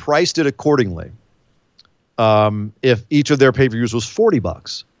AEW priced it accordingly, if each of their pay-per-views was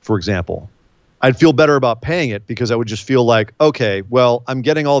 $40, for example, I'd feel better about paying it because I would just feel like, okay, well, I'm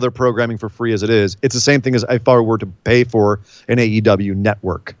getting all their programming for free as it is. It's the same thing as if I were to pay for an AEW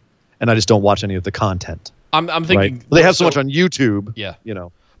network, and I just don't watch any of the content. I'm thinking right? They have so much on YouTube. Yeah,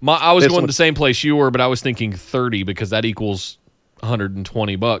 I was going the same place you were, but I was thinking 30 because that equals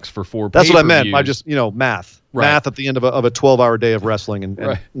 $120 for 4 pay-per-views. That's what I meant. I just math. Right. Math at the end of a 12-hour day of wrestling and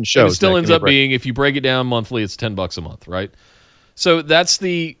shows. And it still ends up being, if you break it down monthly, it's $10 a month, right? So that's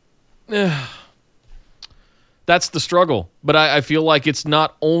the struggle. But I feel like it's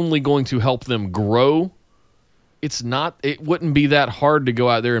not only going to help them grow. It wouldn't be that hard to go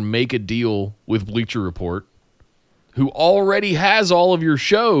out there and make a deal with Bleacher Report, who already has all of your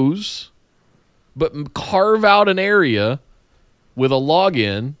shows, but carve out an area with a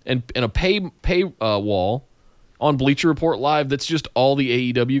login and a pay wall on Bleacher Report Live that's just all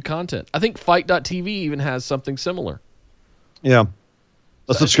the AEW content. I think Fight.tv even has something similar. Yeah.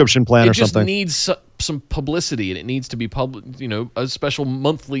 A subscription plan or something. It just needs some publicity, and it needs to be a special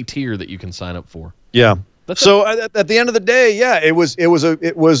monthly tier that you can sign up for. Yeah. So at the end of the day, yeah, it was a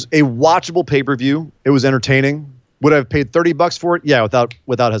watchable pay-per-view. It was entertaining. Would I have paid $30 for it? Yeah,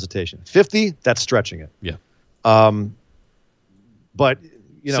 without hesitation. $50, that's stretching it. Yeah. But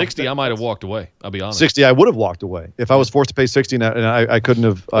 60, I might have walked away. I'll be honest. 60, I would have walked away if I was forced to pay 60, and I couldn't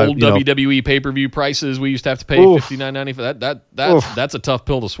have. Old WWE pay-per-view prices, we used to have to pay $59.90 for that. That's a tough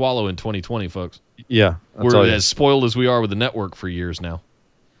pill to swallow in 2020, folks. Yeah, we're as spoiled as we are with the network for years now.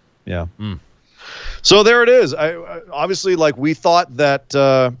 Yeah. So there it is. I obviously, we thought that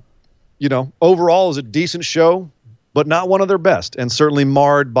overall it was a decent show, but not one of their best, and certainly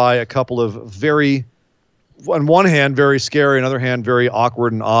marred by a couple of very, on one hand, very scary, on the other hand, very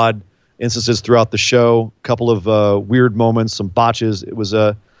awkward and odd instances throughout the show. A couple of weird moments, some botches. It was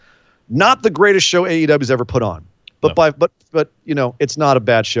not the greatest show AEW's ever put on, but it's not a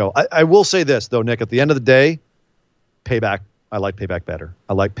bad show. I will say this though, Nick. At the end of the day, Payback. I like Payback better.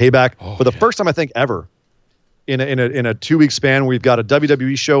 I like Payback for the first time I think ever in a 2-week span. We've got a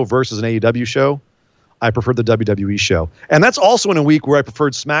WWE show versus an AEW show. I preferred the WWE show, and that's also in a week where I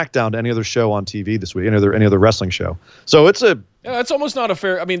preferred SmackDown to any other show on TV this week, any other wrestling show. So it's almost not a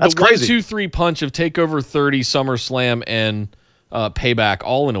fair. I mean, that's the crazy. 1-2-3 punch of TakeOver 30, SummerSlam, and Payback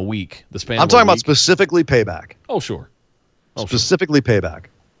all in a week. The span. I'm talking about specifically Payback. Oh sure. Specifically Payback.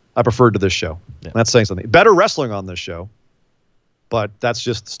 I preferred to this show. Yeah. That's saying something. Better wrestling on this show, but that's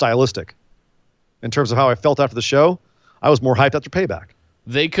just stylistic. In terms of how I felt after the show, I was more hyped after Payback.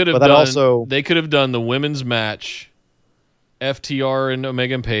 They could have done the women's match, FTR and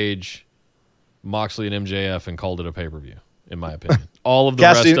Omega and Page, Moxley and MJF, and called it a pay-per-view, in my opinion. All of the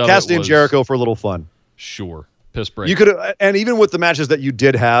rest of it was Cassidy and Jericho for a little fun. Sure. Piss break. You could have, and even with the matches that you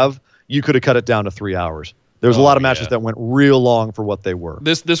did have, you could have cut it down to 3 hours. There was a lot of matches that went real long for what they were.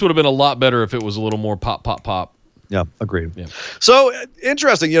 This would have been a lot better if it was a little more pop, pop, pop. Yeah, agreed. Yeah. So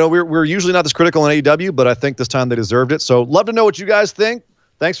interesting. We're usually not this critical on AEW, but I think this time they deserved it. So love to know what you guys think.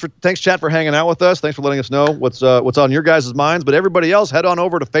 Thanks, chat, for hanging out with us. Thanks for letting us know what's on your guys' minds. But everybody else, head on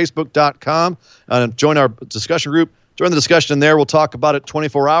over to Facebook.com and join our discussion group. Join the discussion there. We'll talk about it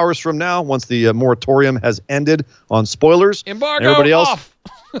 24 hours from now once the moratorium has ended on spoilers. Embargo and everybody else, off.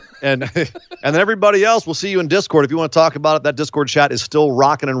 and then everybody else, we'll see you in Discord. If you want to talk about it, that Discord chat is still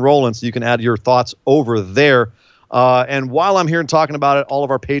rocking and rolling, so you can add your thoughts over there. And while I'm here and talking about it, all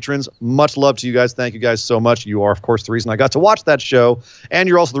of our patrons, much love to you guys. Thank you guys so much. You are, of course, the reason I got to watch that show, and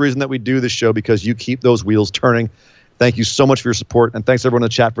you're also the reason that we do this show because you keep those wheels turning. Thank you so much for your support, and thanks everyone in the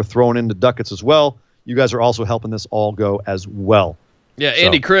chat for throwing in the ducats as well. You guys are also helping this all go as well. Yeah,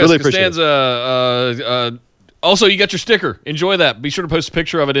 Andy, so, Chris, really Costanza. Also, you got your sticker. Enjoy that. Be sure to post a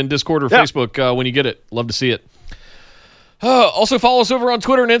picture of it in Discord or Facebook when you get it. Love to see it. Also, follow us over on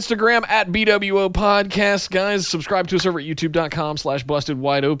Twitter and Instagram at BWO Podcast. Guys, subscribe to us over at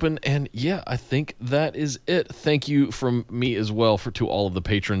youtube.com/bustedwideopen. And yeah, I think that is it. Thank you from me as well to all of the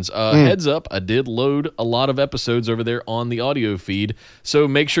patrons. Heads up, I did load a lot of episodes over there on the audio feed. So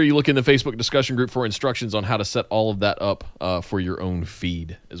make sure you look in the Facebook discussion group for instructions on how to set all of that up for your own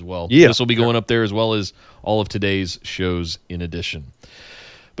feed as well. Yeah. This will be going up there as well as all of today's shows in addition.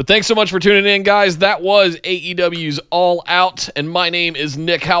 But thanks so much for tuning in, guys. That was AEW's All Out, and my name is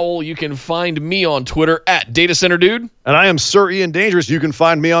Nick Howell. You can find me on Twitter at Data Center Dude. And I am Sir Ian Dangerous. You can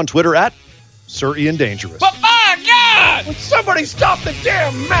find me on Twitter at Sir Ian Dangerous. But my God! Would somebody stop the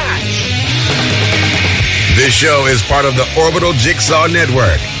damn match? This show is part of the Orbital Jigsaw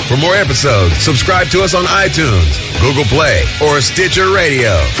Network. For more episodes, subscribe to us on iTunes, Google Play, or Stitcher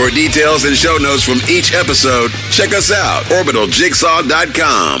Radio. For details and show notes from each episode, check us out,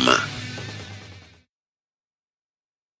 orbitaljigsaw.com.